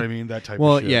 You know what I mean? That type.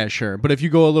 Well, of shit. yeah, sure. But if you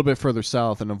go a little bit further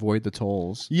south and avoid the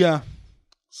tolls, Yeah.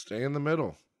 Stay in the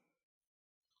middle.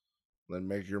 Then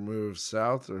make your move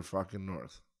south or fucking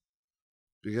north.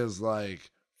 Because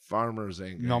farmers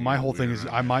ain't. No, my whole thing is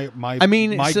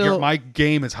my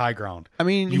game is high ground. I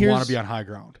mean, you want to be on high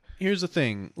ground. Here's the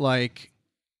thing,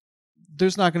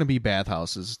 there's not going to be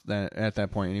bathhouses at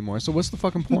that point anymore. So what's the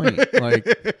fucking point? Like,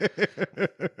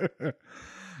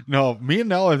 no, me and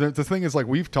Nell. The thing is, like,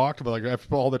 we've talked about, like,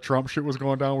 after all the Trump shit was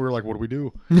going down, we were like, what do we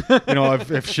do? You know,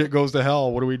 if shit goes to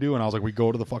hell, what do we do? And I was like, we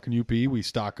go to the fucking UP, we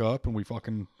stock up, and we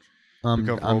fucking become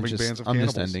roving bands of I'm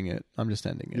cannibals. just ending it. I'm just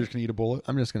ending You're it. just gonna eat a bullet.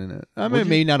 I'm just gonna. I mean,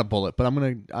 maybe not a bullet, but I'm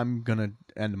gonna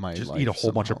end my Just life eat a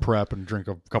whole bunch of somehow. prep and drink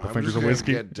a couple I'm fingers just of gonna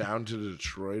whiskey. get down to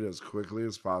Detroit as quickly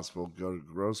as possible. Go to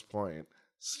Grosse Pointe,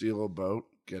 steal a boat,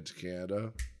 get to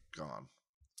Canada, gone.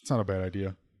 It's not a bad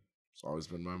idea. It's always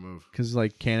been my move. Because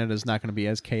like Canada's not going to be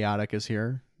as chaotic as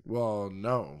here. Well,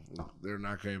 no, they're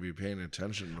not going to be paying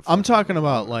attention. To I'm fucking talking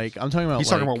about wars. He's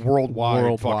talking about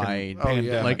worldwide fucking Oh, yeah.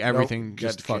 pandemic. Like Nope, everything get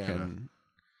just to Canada. fucking.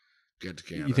 Get to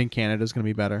Canada. You think Canada's going to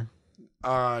be better?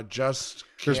 Just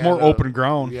There's Canada. more open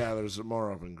ground. Yeah, there's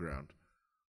more open ground.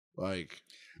 Like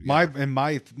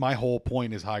My whole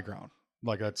point is high ground.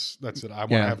 Like that's it. I want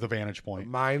to Yeah. have the vantage point.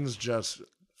 mine's just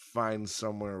find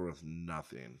somewhere with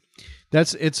nothing.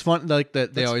 It's fun like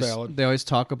that That's valid. they always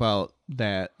talk about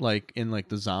that like in like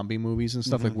the zombie movies and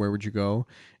stuff like where would you go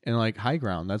and like high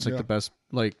ground that's like Yeah. the best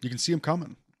like You can see them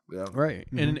coming. Yeah, right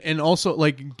and also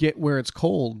like get where it's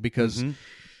cold because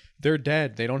they're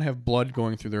dead, they don't have blood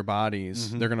going through their bodies,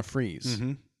 they're gonna freeze.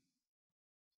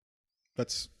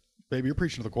 That's baby, you're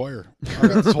preaching to the choir. I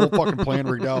got this whole fucking plan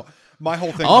rigged out. My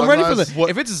whole thing. Oh, I'm ready for Unless- the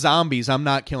if it's zombies I'm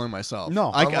not killing myself. No.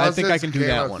 I Unless think I it's can do Game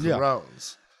that of one. Yeah.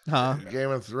 Thrones. Huh?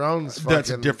 Game of Thrones. That's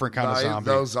a fucking different kind of zombie.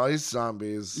 Those ice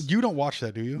zombies. You don't watch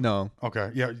that, do you? No. Okay.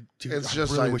 Yeah. Dude, It's I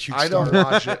just really like wish you'd I don't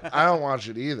start. watch it. I don't watch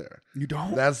it either. You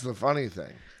don't. That's the funny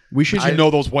thing. We should You know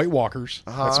those White Walkers.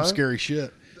 That's some Huh? scary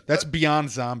shit. That's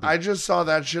beyond zombie. I just saw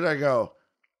that shit. I go,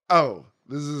 oh,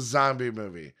 this is a zombie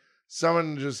movie. This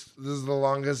is the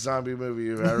longest zombie movie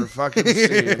you've ever fucking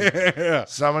seen. Yeah.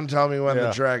 Someone tell me when Yeah.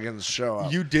 the dragons show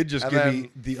up. You did just And give then-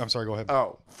 me the. I'm sorry. Go ahead.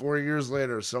 4 years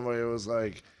later, somebody was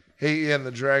like, hey, Ian,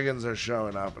 the dragons are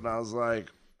showing up. And I was like,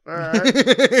 all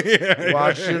right.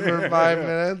 Watched it for 5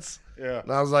 minutes. Yeah.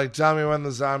 And I was like, tell me when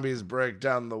the zombies break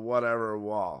down the whatever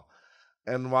wall.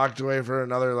 And walked away for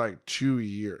another like 2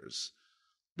 years.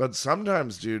 But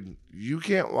sometimes, dude, you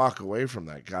can't walk away from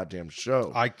that goddamn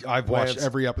show. I've When watched it's-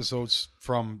 every episodes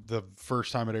from the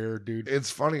first time it aired, dude. It's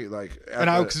funny, like, And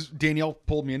because Danielle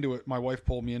pulled me into it, my wife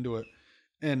pulled me into it,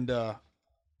 and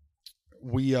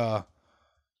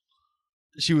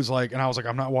she was like, and I was like,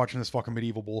 I'm not watching this fucking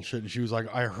medieval bullshit. And she was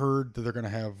like, I heard that they're gonna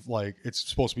have like, it's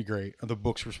supposed to be great. The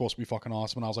books were supposed to be fucking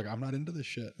awesome. And I was like, I'm not into this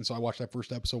shit. And so I watched that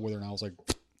first episode with her, and I was like,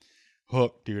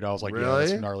 hooked, dude. I was like, yeah, Really?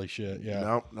 that's gnarly shit. Yeah,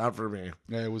 nope, not for me.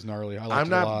 yeah, it was gnarly. I liked I'm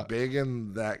it a not lot. big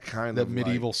in that kind That of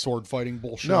medieval like, sword fighting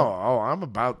bullshit. no, I'm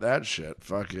about that shit.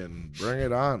 Fucking bring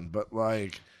it on. But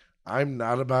like, I'm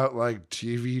not about like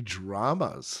TV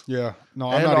dramas. Yeah, no,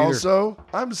 I'm And not either. also,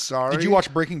 I'm sorry. Did you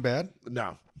watch Breaking Bad?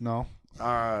 No. No.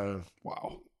 Wow.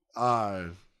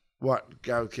 What?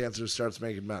 Guy with cancer starts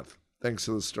making meth. Thanks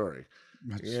to the story.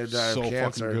 That's You're gonna die so of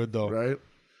cancer, fucking good though. right?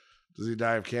 Does he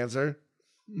die of cancer?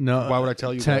 No. Why would I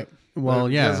tell you that? Well,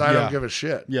 yeah. Because I Yeah. don't give a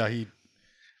shit. Yeah, he.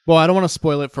 Well, I don't want to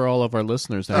spoil it for all of our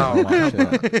listeners that haven't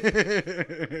watched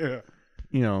it.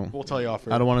 You know, We'll tell you off.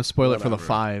 I don't want to spoil it for the Whatever.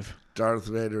 5. Darth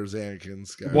Vader's Anakin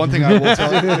Skywalker. One thing I will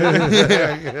tell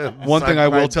you. One thing I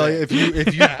will tell you. If you,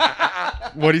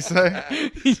 what do you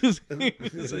say? He just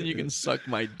said you can suck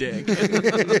my dick.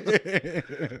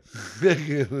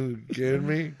 Kidding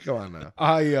me? Come on now.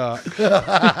 I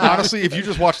honestly, if you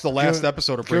just watch the last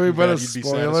episode of Can we Breaking put a Bad, you'd be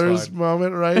spoilers satisfied.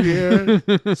 moment right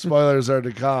here? Spoilers are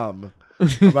to come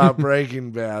about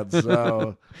Breaking Bad.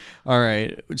 So All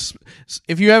right.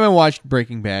 If you haven't watched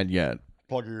Breaking Bad yet,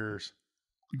 Plug your ears.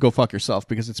 go fuck yourself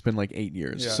because it's been like 8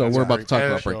 years. Yeah, so it's we're a about to talk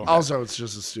and about Breaking Bad. also, it's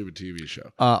just a stupid TV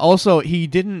show. Also, he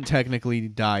didn't technically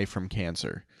die from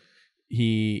cancer.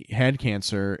 He had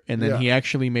cancer, and then Yeah. he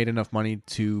actually made enough money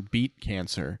to beat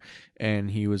cancer,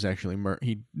 and he was actually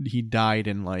he died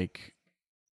in like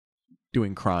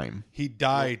doing crime. He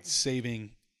died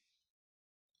saving.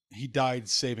 He died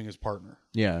saving his partner,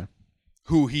 Yeah,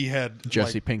 who he had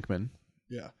Jesse like, Pinkman,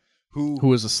 yeah, who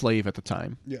was a slave at the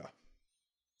time. yeah.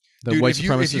 The Dude, white if you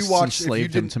supremacists watch,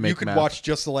 enslaved him to make you could meth. watch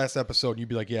just the last episode, and you'd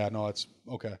be like, yeah, no, it's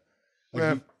okay. Like,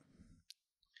 Yeah.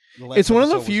 the last It's one of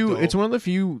the episode was few. dope. It's one of the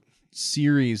few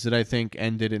series that I think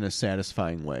ended in a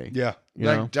satisfying way. Yeah, You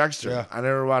like know? Dexter. Yeah. I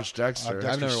never watched Dexter. Dexter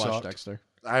I've never watched sucked. Dexter.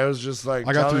 I was just like,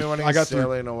 I got tell me through- when I he's got through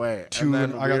sailing away. two And then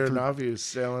and I got weird through- enough, he was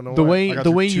sailing away. The way I got the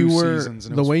through way 2 you were seasons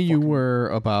and it the was way you fucking- were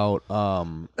about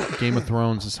Game of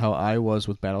Thrones is how I was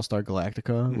with Battlestar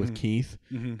Galactica with Keith,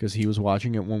 because he was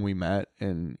watching it when we met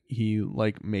and he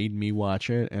like made me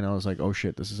watch it and I was like, oh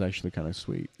shit, this is actually kind of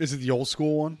sweet. Is it the old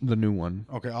school one? The new one.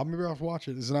 Okay, maybe I'll have to watch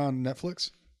it. Is it on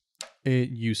Netflix? It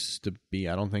used to be.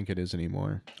 I don't think it is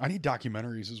anymore. I need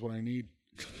documentaries. Is what I need.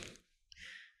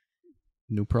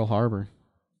 New Pearl Harbor.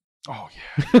 Oh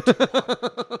yeah.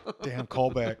 Damn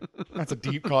callback. That's a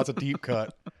deep cut. That's a deep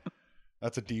cut.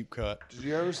 That's a deep cut. Did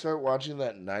you ever start watching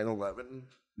that 9/11?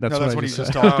 That's No, that's I what he just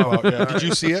just said. talked about. Yeah. Did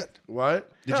you see it?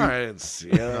 What? Did No, you- I didn't see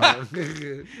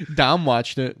it. Dom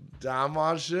watched it. Dom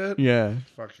watched it? Yeah.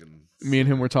 Fucking. Me and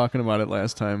him were talking about it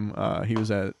last time. He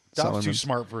was at Dom's too Sellerman's.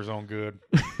 smart for his own good.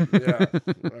 Yeah.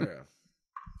 Oh, yeah.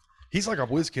 He's like a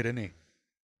whiz kid, isn't he?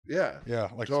 Yeah. Yeah,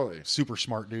 like Totally. super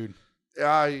smart dude.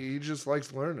 Yeah, he just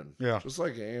likes learning. Yeah. Just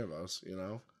like any of us, you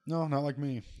know? No, not like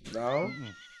me. No?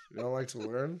 You don't like to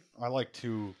learn? I like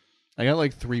to. I got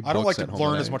like 3 books I don't like to at home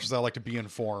learn that as I- much as I like to be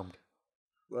informed.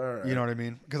 All right. You know what I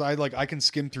mean? Because I can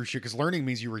skim through shit. Because learning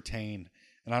means you retain,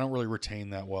 and I don't really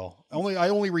retain that well. I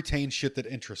only retain shit that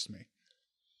interests me.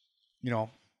 You know,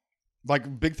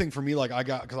 like big thing for me. Like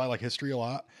because I like history a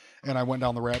lot, and I went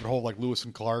down the rabbit hole like Lewis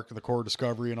and Clark, the Corps of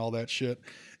Discovery, and all that shit.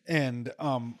 And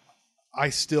I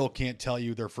still can't tell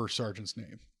you their first sergeant's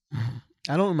name,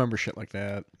 I don't remember shit like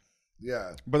that.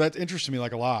 Yeah. but that interests me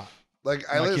like a lot. Like,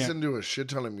 I I can't- listen to a shit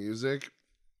ton of music.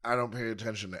 I don't pay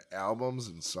attention to albums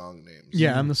and song names.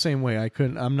 Yeah, I'm the same way.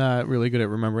 I'm not really good at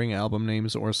remembering album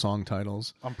names or song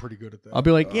titles. I'm pretty good at that. I'll be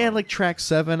like, yeah, like track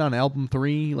 7 on album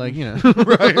 3, like, you know.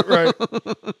 right.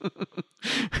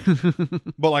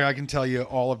 But like I can tell you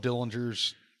all of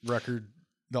Dillinger's record,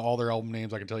 all their album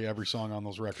names. I can tell you every song on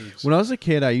those records. When I was a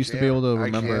kid, I used to be able to I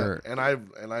remember. can't.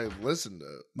 And I listened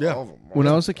to Yeah. all of them. When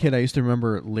I was a kid, I used to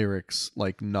remember lyrics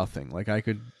like nothing. Like I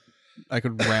could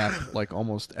rap like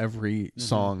almost every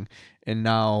song, and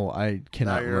now I now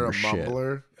cannot you're a remember shit.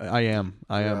 mumbler. I am.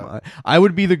 Yeah. I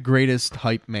would be the greatest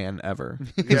hype man ever.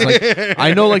 'Cause, like,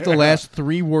 I know like the last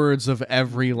 3 words of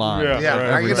every line. Yeah. Yeah,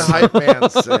 right. I can hype man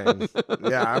sing.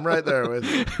 Yeah, I'm right there with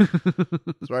you.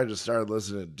 That's why I just started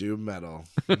listening to doom metal.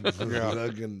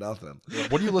 Fucking nothing.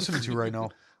 What are you listening to right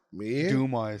now? Me?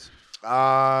 Doom wise.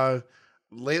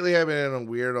 Lately I've been in a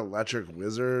weird Electric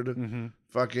Wizard.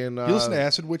 Fucking. You listen to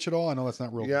Acid Witch at all? I know that's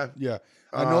not real. Yeah.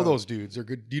 I know those dudes. They're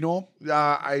good. Do you know them?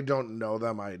 I don't know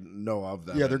them. I know of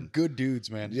them. Yeah, they're good dudes,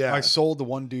 man. Yeah. I sold the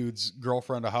one dude's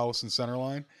girlfriend a house in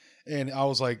Centerline, and I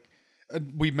was like,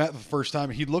 we met the first time.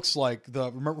 He looks like I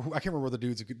can't remember the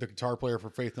dude's the guitar player for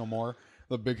Faith No More,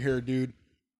 the big haired dude.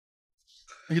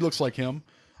 He looks like him.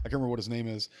 I can't remember what his name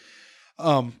is. But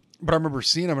I remember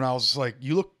seeing him, and I was just like,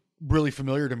 you look really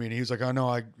familiar to me. And he was like, I know,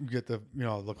 I get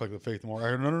look like the Faith No More.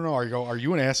 I go, no. Are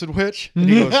you an Acid Witch? And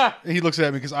he goes, and he looks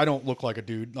at me because I don't look like a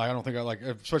dude. I don't think I like,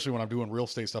 especially when I'm doing real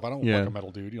estate stuff. I don't look like a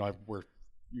metal dude. You know, I wear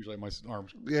usually my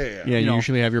arms. Yeah. Yeah, you know.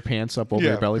 usually have your pants up over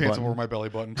your belly pants button. over my belly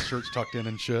button, shirts tucked in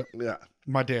and shit. Yeah.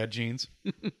 My dad jeans.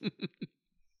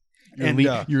 Your and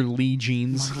your Lee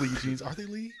jeans. my Lee jeans, are they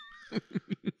Lee?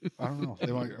 I don't know.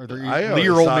 They might, are they I Lee always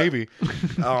or Old thought- Navy?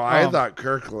 Oh, I thought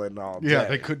Kirkland all day. Yeah,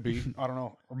 they could be. I don't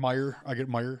know. Or Meyer. I get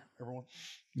Meyer. Everyone.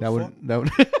 That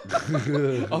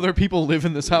would other people live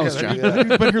in this house, John. You've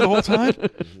been here the whole time.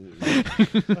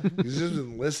 He's just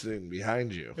been listening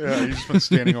behind you. Yeah, he's just been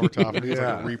standing over top of me. He's like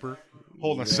Yeah. a reaper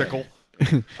holding a sickle.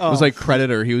 It was like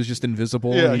Predator. He was just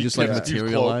invisible and he he- just like yeah, he was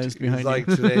materialized cloaked. behind He's like,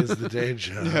 you. today's the day,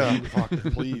 John. Yeah, fuck,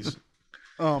 please.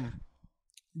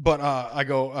 But I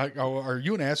go, are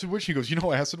you an Acid Witch? He goes, you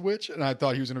know Acid Witch? And I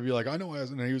thought he was gonna be like, I know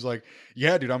Acid. And he was like,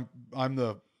 yeah, dude, I'm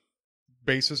the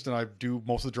bassist and I do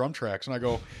most of the drum tracks. And I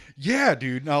go, yeah,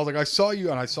 dude. And I was like, I saw you,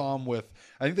 and I saw him with,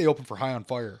 I think they opened for High on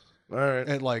Fire All right.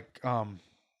 at like,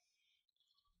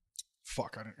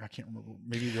 fuck, I can't remember,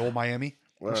 maybe the old Miami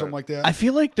or something like that. I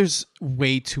feel like there's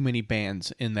way too many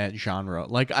bands in that genre.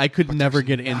 Like I could never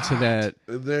get into that.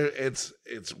 There,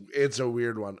 it's a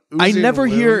weird one. I Uzi never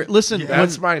and hear. Loon, Listen,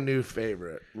 That's my new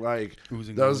favorite. Like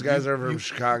Uzi those and guys Loon. are from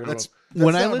Chicago. That's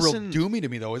When I not listen- real doomy to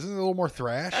me though. Isn't it a little more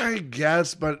thrash? I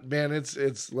guess, but man,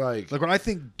 it's like Like when I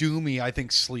think doomy, I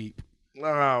think Sleep.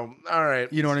 oh, all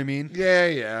right. You know what I mean?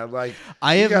 Yeah. Like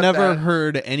I you have got never that-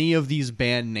 heard any of these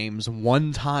band names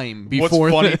one time What's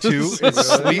before. funny this. too is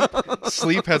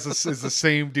Sleep is the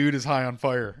same dude as High on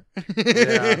Fire.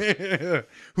 Yeah.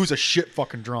 Who's a shit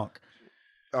fucking drunk.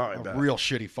 Oh, I A bet. real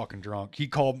shitty fucking drunk. He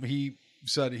called me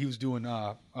said he was doing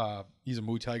he's a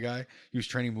Muay Thai guy. He was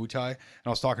training Muay Thai, and I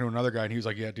was talking to another guy, and he was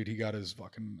like, "Yeah, dude, he got his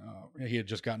fucking he had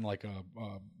just gotten like a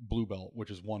blue belt,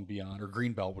 which is one beyond, or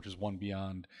green belt, which is one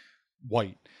beyond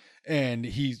white." And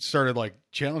he started like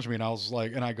challenging me, and I was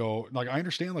like, and I go, like, I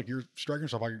understand, like, you're striking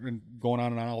yourself, I've been going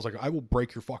on and on. I was like, I will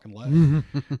break your fucking leg.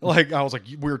 Like, I was like,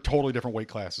 we were totally different weight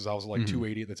classes. I was like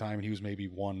 280 at the time, and he was maybe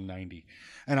 190.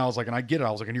 And I was like, and I get it.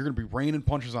 I was like, and you're gonna be raining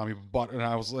punches on me, but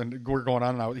and we're going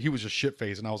on, and he was just shit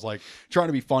faced, and I was like trying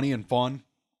to be funny and fun.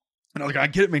 And I was like, I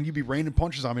get it, man. You be raining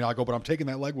punches on me. I go, but I'm taking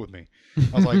that leg with me.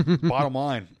 I was like, bottom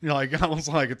line, like, I was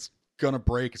like, it's gonna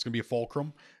break. It's gonna be a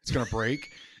fulcrum. It's gonna break.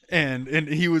 And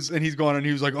he's going, and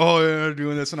he was like, oh yeah,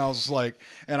 doing this, and I was just like,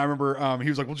 and I remember he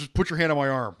was like, well, just put your hand on my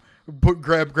arm,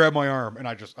 grab my arm, and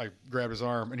I grabbed his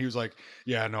arm, and he was like,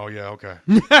 yeah, no, yeah, okay.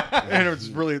 And it was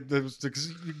grip.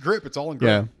 It's all in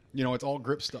grip. Yeah. It's all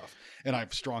grip stuff, and I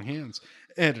have strong hands,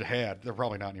 and they're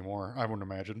probably not anymore, I wouldn't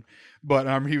imagine, but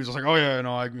he was just like, oh yeah,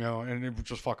 no, and it was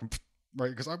just fucking. Right,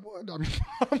 because I would. I mean,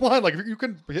 I'm lying. Like, if you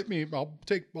can hit me, I'll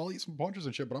eat some punches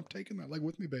and shit. But I'm taking that leg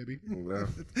with me, baby. Yeah.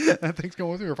 That thing's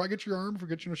going with me. Or if I get your arm, if I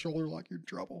get you in a shoulder lock, you're in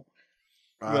trouble.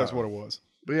 That's what it was.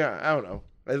 But yeah, I don't know.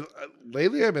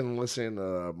 Lately, I've been listening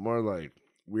to more like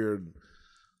weird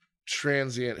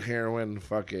transient heroin,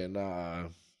 fucking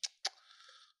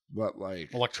what,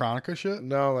 like Electronica shit.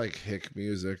 No, like hick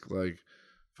music, like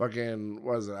fucking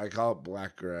what is it? I call it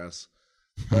blackgrass.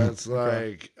 But it's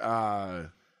like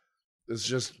it's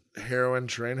just heroin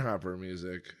train hopper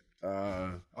music. I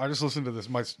just listened to this.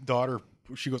 My daughter,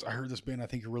 she goes, I heard this band. I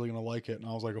think you're really going to like it. And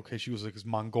I was like, okay. She was like, it's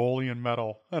Mongolian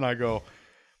metal. And I go,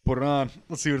 put it on.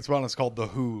 Let's see what it's about. And it's called The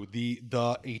Who. The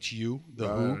H-U. The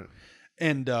Who.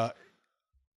 And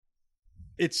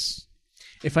it's...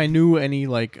 If I knew any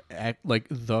like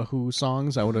the Who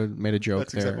songs, I would have made a joke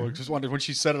That's there. exactly what I just wanted. When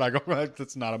she said it, I go,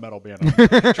 that's not a metal band. She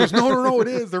goes, no, it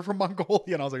is. They're from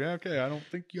Mongolia. And I was like, okay, I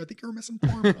think you're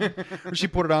misinformed. She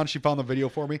put it on. She found the video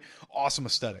for me. Awesome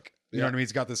aesthetic. You know what I mean?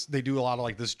 It's got this, they do a lot of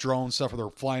like this drone stuff where they're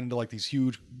flying into like these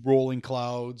huge rolling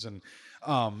clouds and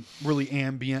really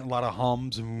ambient, a lot of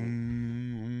hums. And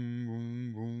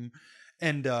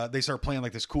they start playing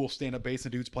like this cool stand-up bass. The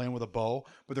dude's playing with a bow,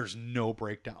 but there's no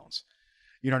breakdowns.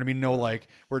 You know what I mean? No, like,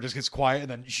 where it just gets quiet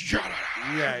and then,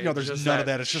 there's none of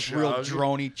that. It's just real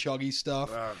drony, chuggy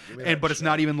stuff. But it's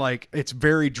not even like, it's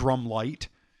very drum light.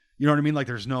 You know what I mean? Like,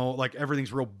 there's no, like,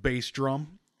 everything's real bass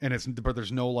drum, but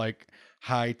there's no, like,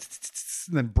 high,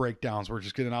 and then breakdowns. We're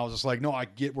just kidding. I was just like, no, I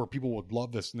get where people would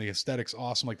love this, and the aesthetic's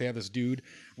awesome. Like, they have this dude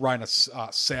riding a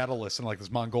saddleless and like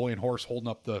this Mongolian horse holding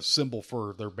up the symbol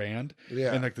for their band.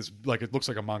 Yeah. And like this, like, it looks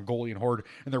like a Mongolian horde,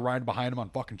 and they're riding behind them on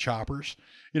fucking choppers.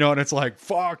 And it's like,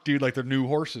 fuck, dude, like they're new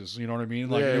horses. You know what I mean?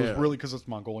 Like, it was really, because it's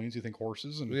Mongolians, you think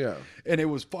horses. And it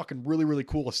was fucking really, really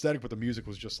cool aesthetic, but the music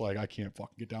was just like, I can't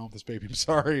fucking get down with this, baby. I'm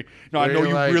sorry. No, I know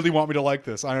you really want me to like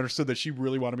this. I understood that she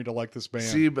really wanted me to like this band.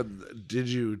 See, but did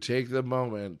you take the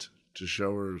moment to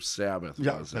show her Sabbath?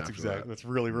 Yeah, that's exactly. That's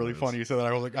really, really funny. You said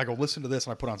that. I go listen to this,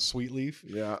 and I put on Sweet Leaf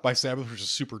by Sabbath, which is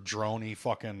super drony,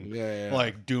 fucking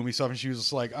like doomy stuff. And she was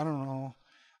just like, I don't know.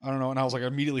 And I was like,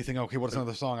 immediately thinking, okay, what's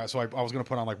another song? So I was going to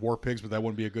put on like War Pigs, but that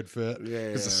wouldn't be a good fit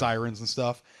because the sirens and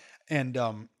stuff. And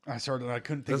I couldn't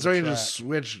think. That's why you just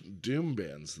switch doom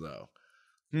bands though.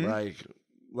 Like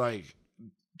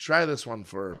try this one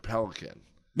for Pelican.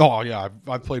 Oh yeah,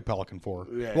 I've played Pelican for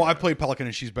her. Well, I've played Pelican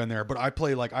and she's been there, but I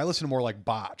listen to more like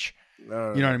Botch. You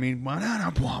know what I mean? Like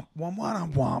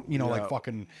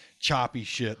fucking choppy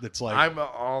shit. That's like, I'm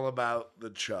all about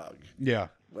the chug. Yeah.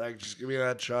 Like, just give me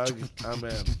that chug. I'm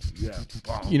in. Yeah.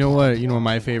 You know what? You know what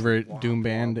my favorite doom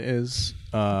band is?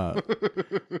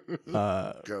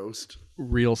 Ghost.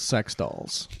 Real Sex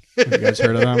Dolls. Have you guys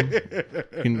heard of them?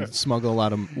 You can smuggle a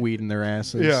lot of weed in their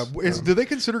asses. Yeah. Do they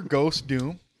consider Ghost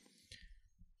doom?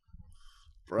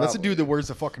 Probably. That's the dude that wears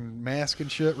the fucking mask and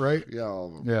shit, right? Yeah, all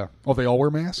of them. Yeah. Oh, they all wear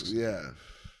masks? Yeah.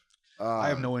 I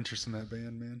have no interest in that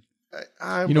band, man.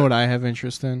 You know what I have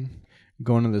interest in?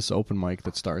 Going to this open mic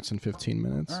that starts in 15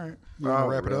 minutes. All right. You want to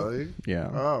wrap it up? Yeah.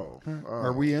 Oh.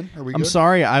 Are we in? Are we good? I'm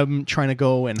sorry. I'm trying to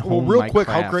go and hone real my quick,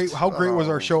 craft. how great was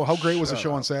our show? How great was the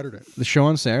show on Saturday? The show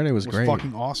on Saturday was It was great.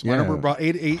 fucking awesome. Yeah. I remember about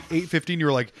 8:15, you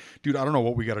were like, dude, I don't know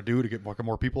what we got to do to get fucking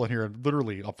more people in here. And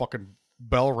literally, a fucking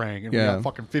bell rang, and we got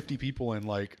fucking 50 people in.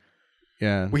 Like,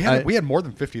 yeah. We had more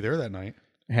than 50 there that night.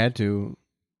 Had to.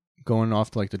 Going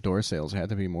off to like the door sales, had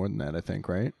to be more than that, I think,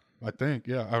 right? I think,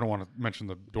 yeah. I don't want to mention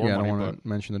the door money. I don't want to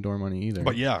mention the door money either.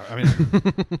 But yeah, I mean,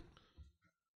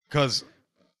 because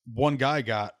one guy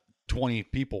got 20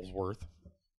 people's worth.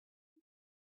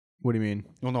 What do you mean?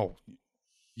 Well, no.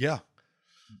 Yeah.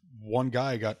 One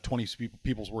guy got 20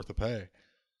 people's worth of pay.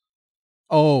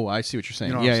 Oh, I see what you're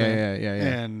saying. You know what yeah, I'm saying? yeah.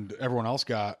 And everyone else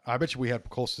got. I bet you we had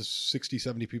close to 60,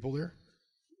 70 people there.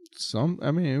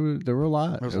 There were a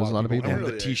lot. There was There was a lot of people. And I'm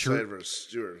the really t-shirt. excited for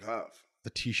Stuart Huff. The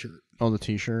T-shirt. Oh, the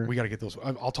T-shirt. We got to get those.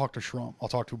 I'll talk to Shrum. I'll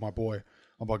talk to my boy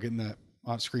about getting that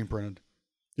screen printed.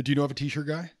 Do you know of a T-shirt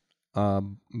guy?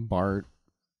 Bart.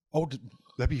 Oh,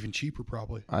 that'd be even cheaper,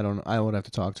 probably. I don't. I would have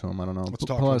to talk to him. I don't know. Let's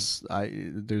talk to Plus,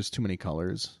 there's too many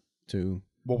colors to.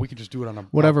 Well, we can just do it on a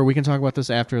Whatever. We can talk about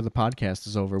this after the podcast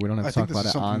is over. We don't have to I think talk about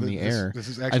this it is on something the that- this- air. this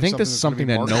is I actually think this is something something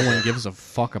that's that gonna be no one marketable. gives a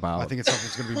fuck about. I think it's something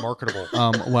that's going to be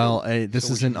marketable. Well, this So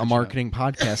we isn't should a reach marketing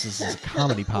podcast. This is a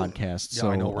comedy podcast. Yeah, so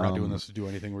I know we're not doing this to do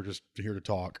anything. We're just here to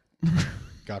talk.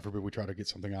 God forbid we try to get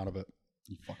something out of it.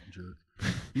 You fucking jerk.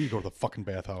 You need to go to the fucking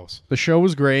bathhouse. The show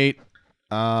was great.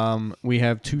 We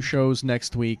have 2 shows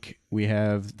next week. We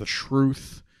have The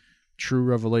Truth, True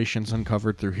Revelations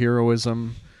Uncovered Through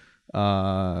Heroism,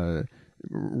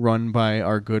 run by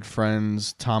our good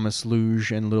friends Thomas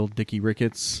Luge and Little Dickie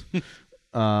Ricketts.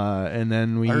 And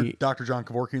then I heard Dr. John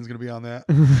Kevorkian is going to be on that.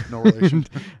 No relation.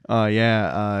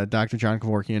 Dr. John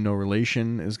Kevorkian, no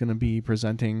relation, is going to be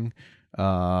presenting.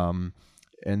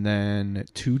 And then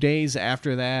 2 days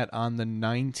after that, on the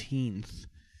 19th,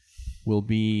 will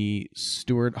be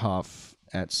Stuart Huff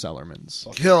at Sellerman's.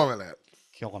 Killing it.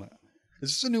 Killing it. Is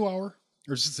this a new hour?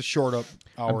 Or is this a short up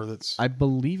hour that's... I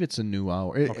believe it's a new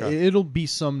hour. It'll be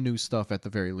some new stuff at the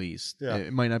very least. Yeah.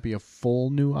 It might not be a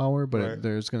full new hour, but Right.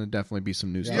 there's going to definitely be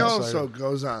some new He stuff. also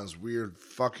goes on his weird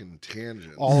fucking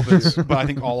tangents. all of it's... but I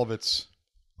think all of it's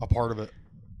a part of it.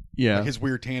 Yeah. Like his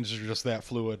weird tangents are just that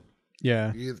fluid.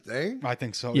 Yeah. You think? I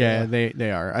think so. Yeah,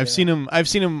 they are. I've seen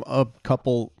him a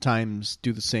couple times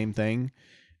do the same thing,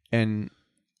 and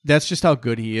that's just how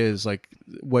good he is. Like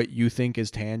what you think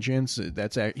is tangents,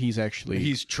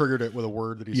 he's triggered it with a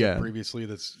word that he Yeah. said previously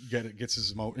gets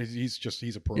his emotion.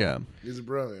 He's a pro. yeah. He's a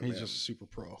brilliant He's man. just super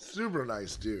pro. Super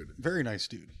nice dude. Very nice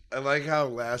dude. I like how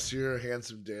last year,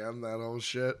 Handsome Dan, that whole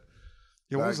shit.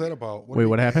 Yeah, what was that about? Wait,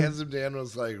 what happened? Handsome Dan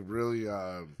was like really,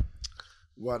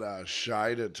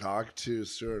 shy to talk to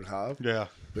Stuart Huff. Yeah.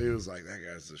 But he was like, that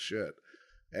guy's the shit.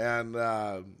 And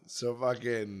so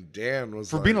fucking Dan was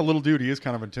For like, being a little dude, he is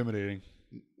kind of intimidating.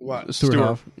 what? Stuart Stuart.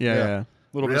 Huff. Yeah, Yeah. yeah. A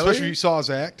little bit. Really? Especially if you saw his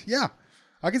act. Yeah.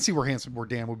 I can see where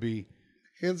Dan would be.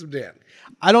 Handsome Dan.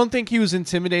 I don't think he was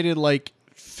intimidated like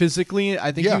physically.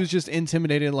 I think Yeah. he was just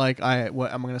intimidated like I'm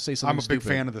going to say something I'm a big stupid.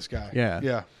 fan of this guy. Yeah.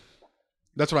 Yeah.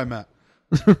 That's what I meant.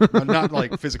 Not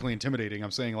like physically intimidating.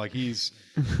 I'm saying like he's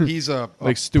a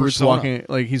Like Stuart's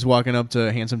persona. he's walking up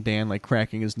to Handsome Dan, like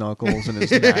cracking his knuckles and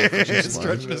his neck. Just like,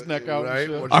 Stretching his neck out. Right? And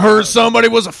shit. What- I heard somebody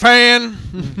was a fan.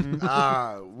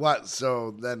 What?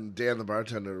 So then Dan the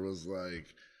bartender was like,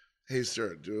 hey,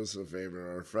 Stuart, do us a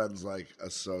favor. Our friend's like a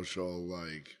social,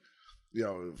 like,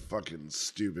 fucking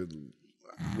stupid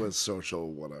with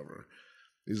social whatever.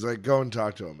 He's like, go and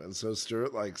talk to him. And so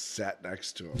Stuart like sat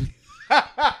next to him.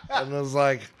 And was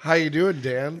like, how you doing,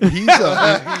 Dan?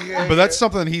 But that's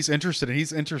something he's interested in.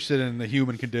 He's interested in the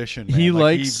human condition. Man. He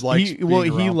Like, likes being he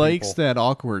around likes people. that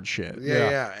awkward shit.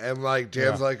 Yeah. And like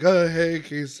Dan's Yeah. like, oh hey,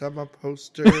 can you send my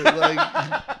poster? Like,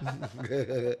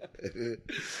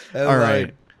 and All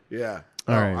right. Yeah.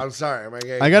 All right. I'm sorry. Am I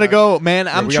getting I gotta cut? go, man.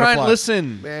 I'm we gotta trying. fly.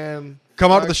 Listen, Man.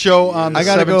 Come out to the show on the I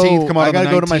gotta 17th. go. Come out I on the gotta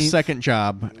go to my 19th. second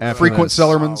job. After Frequent this.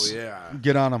 Sellerman's. Oh, yeah.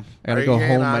 Get on them. I gotta Are go you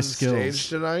getting hone my on skills. stage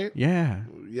tonight? Yeah,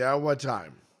 Yeah, what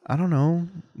time? I don't know.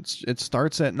 It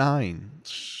starts at 9.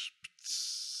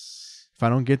 If I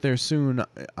don't get there soon,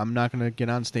 I'm not gonna get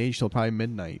on stage till probably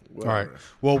midnight. All right.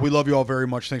 Well, we love you all very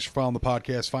much. Thanks for following the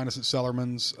podcast. Find us at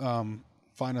Sellerman's.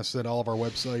 Find us at all of our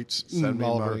websites. Send me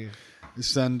all of our- money.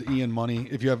 Send Ian money.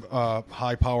 If you have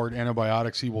high-powered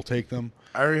antibiotics, he will take them.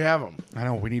 I already have them. I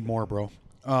know. We need more, bro.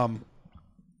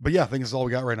 But yeah, I think this is all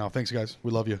we got right now. Thanks, guys.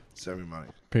 We love you. Send me money.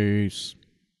 Peace.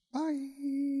 Bye.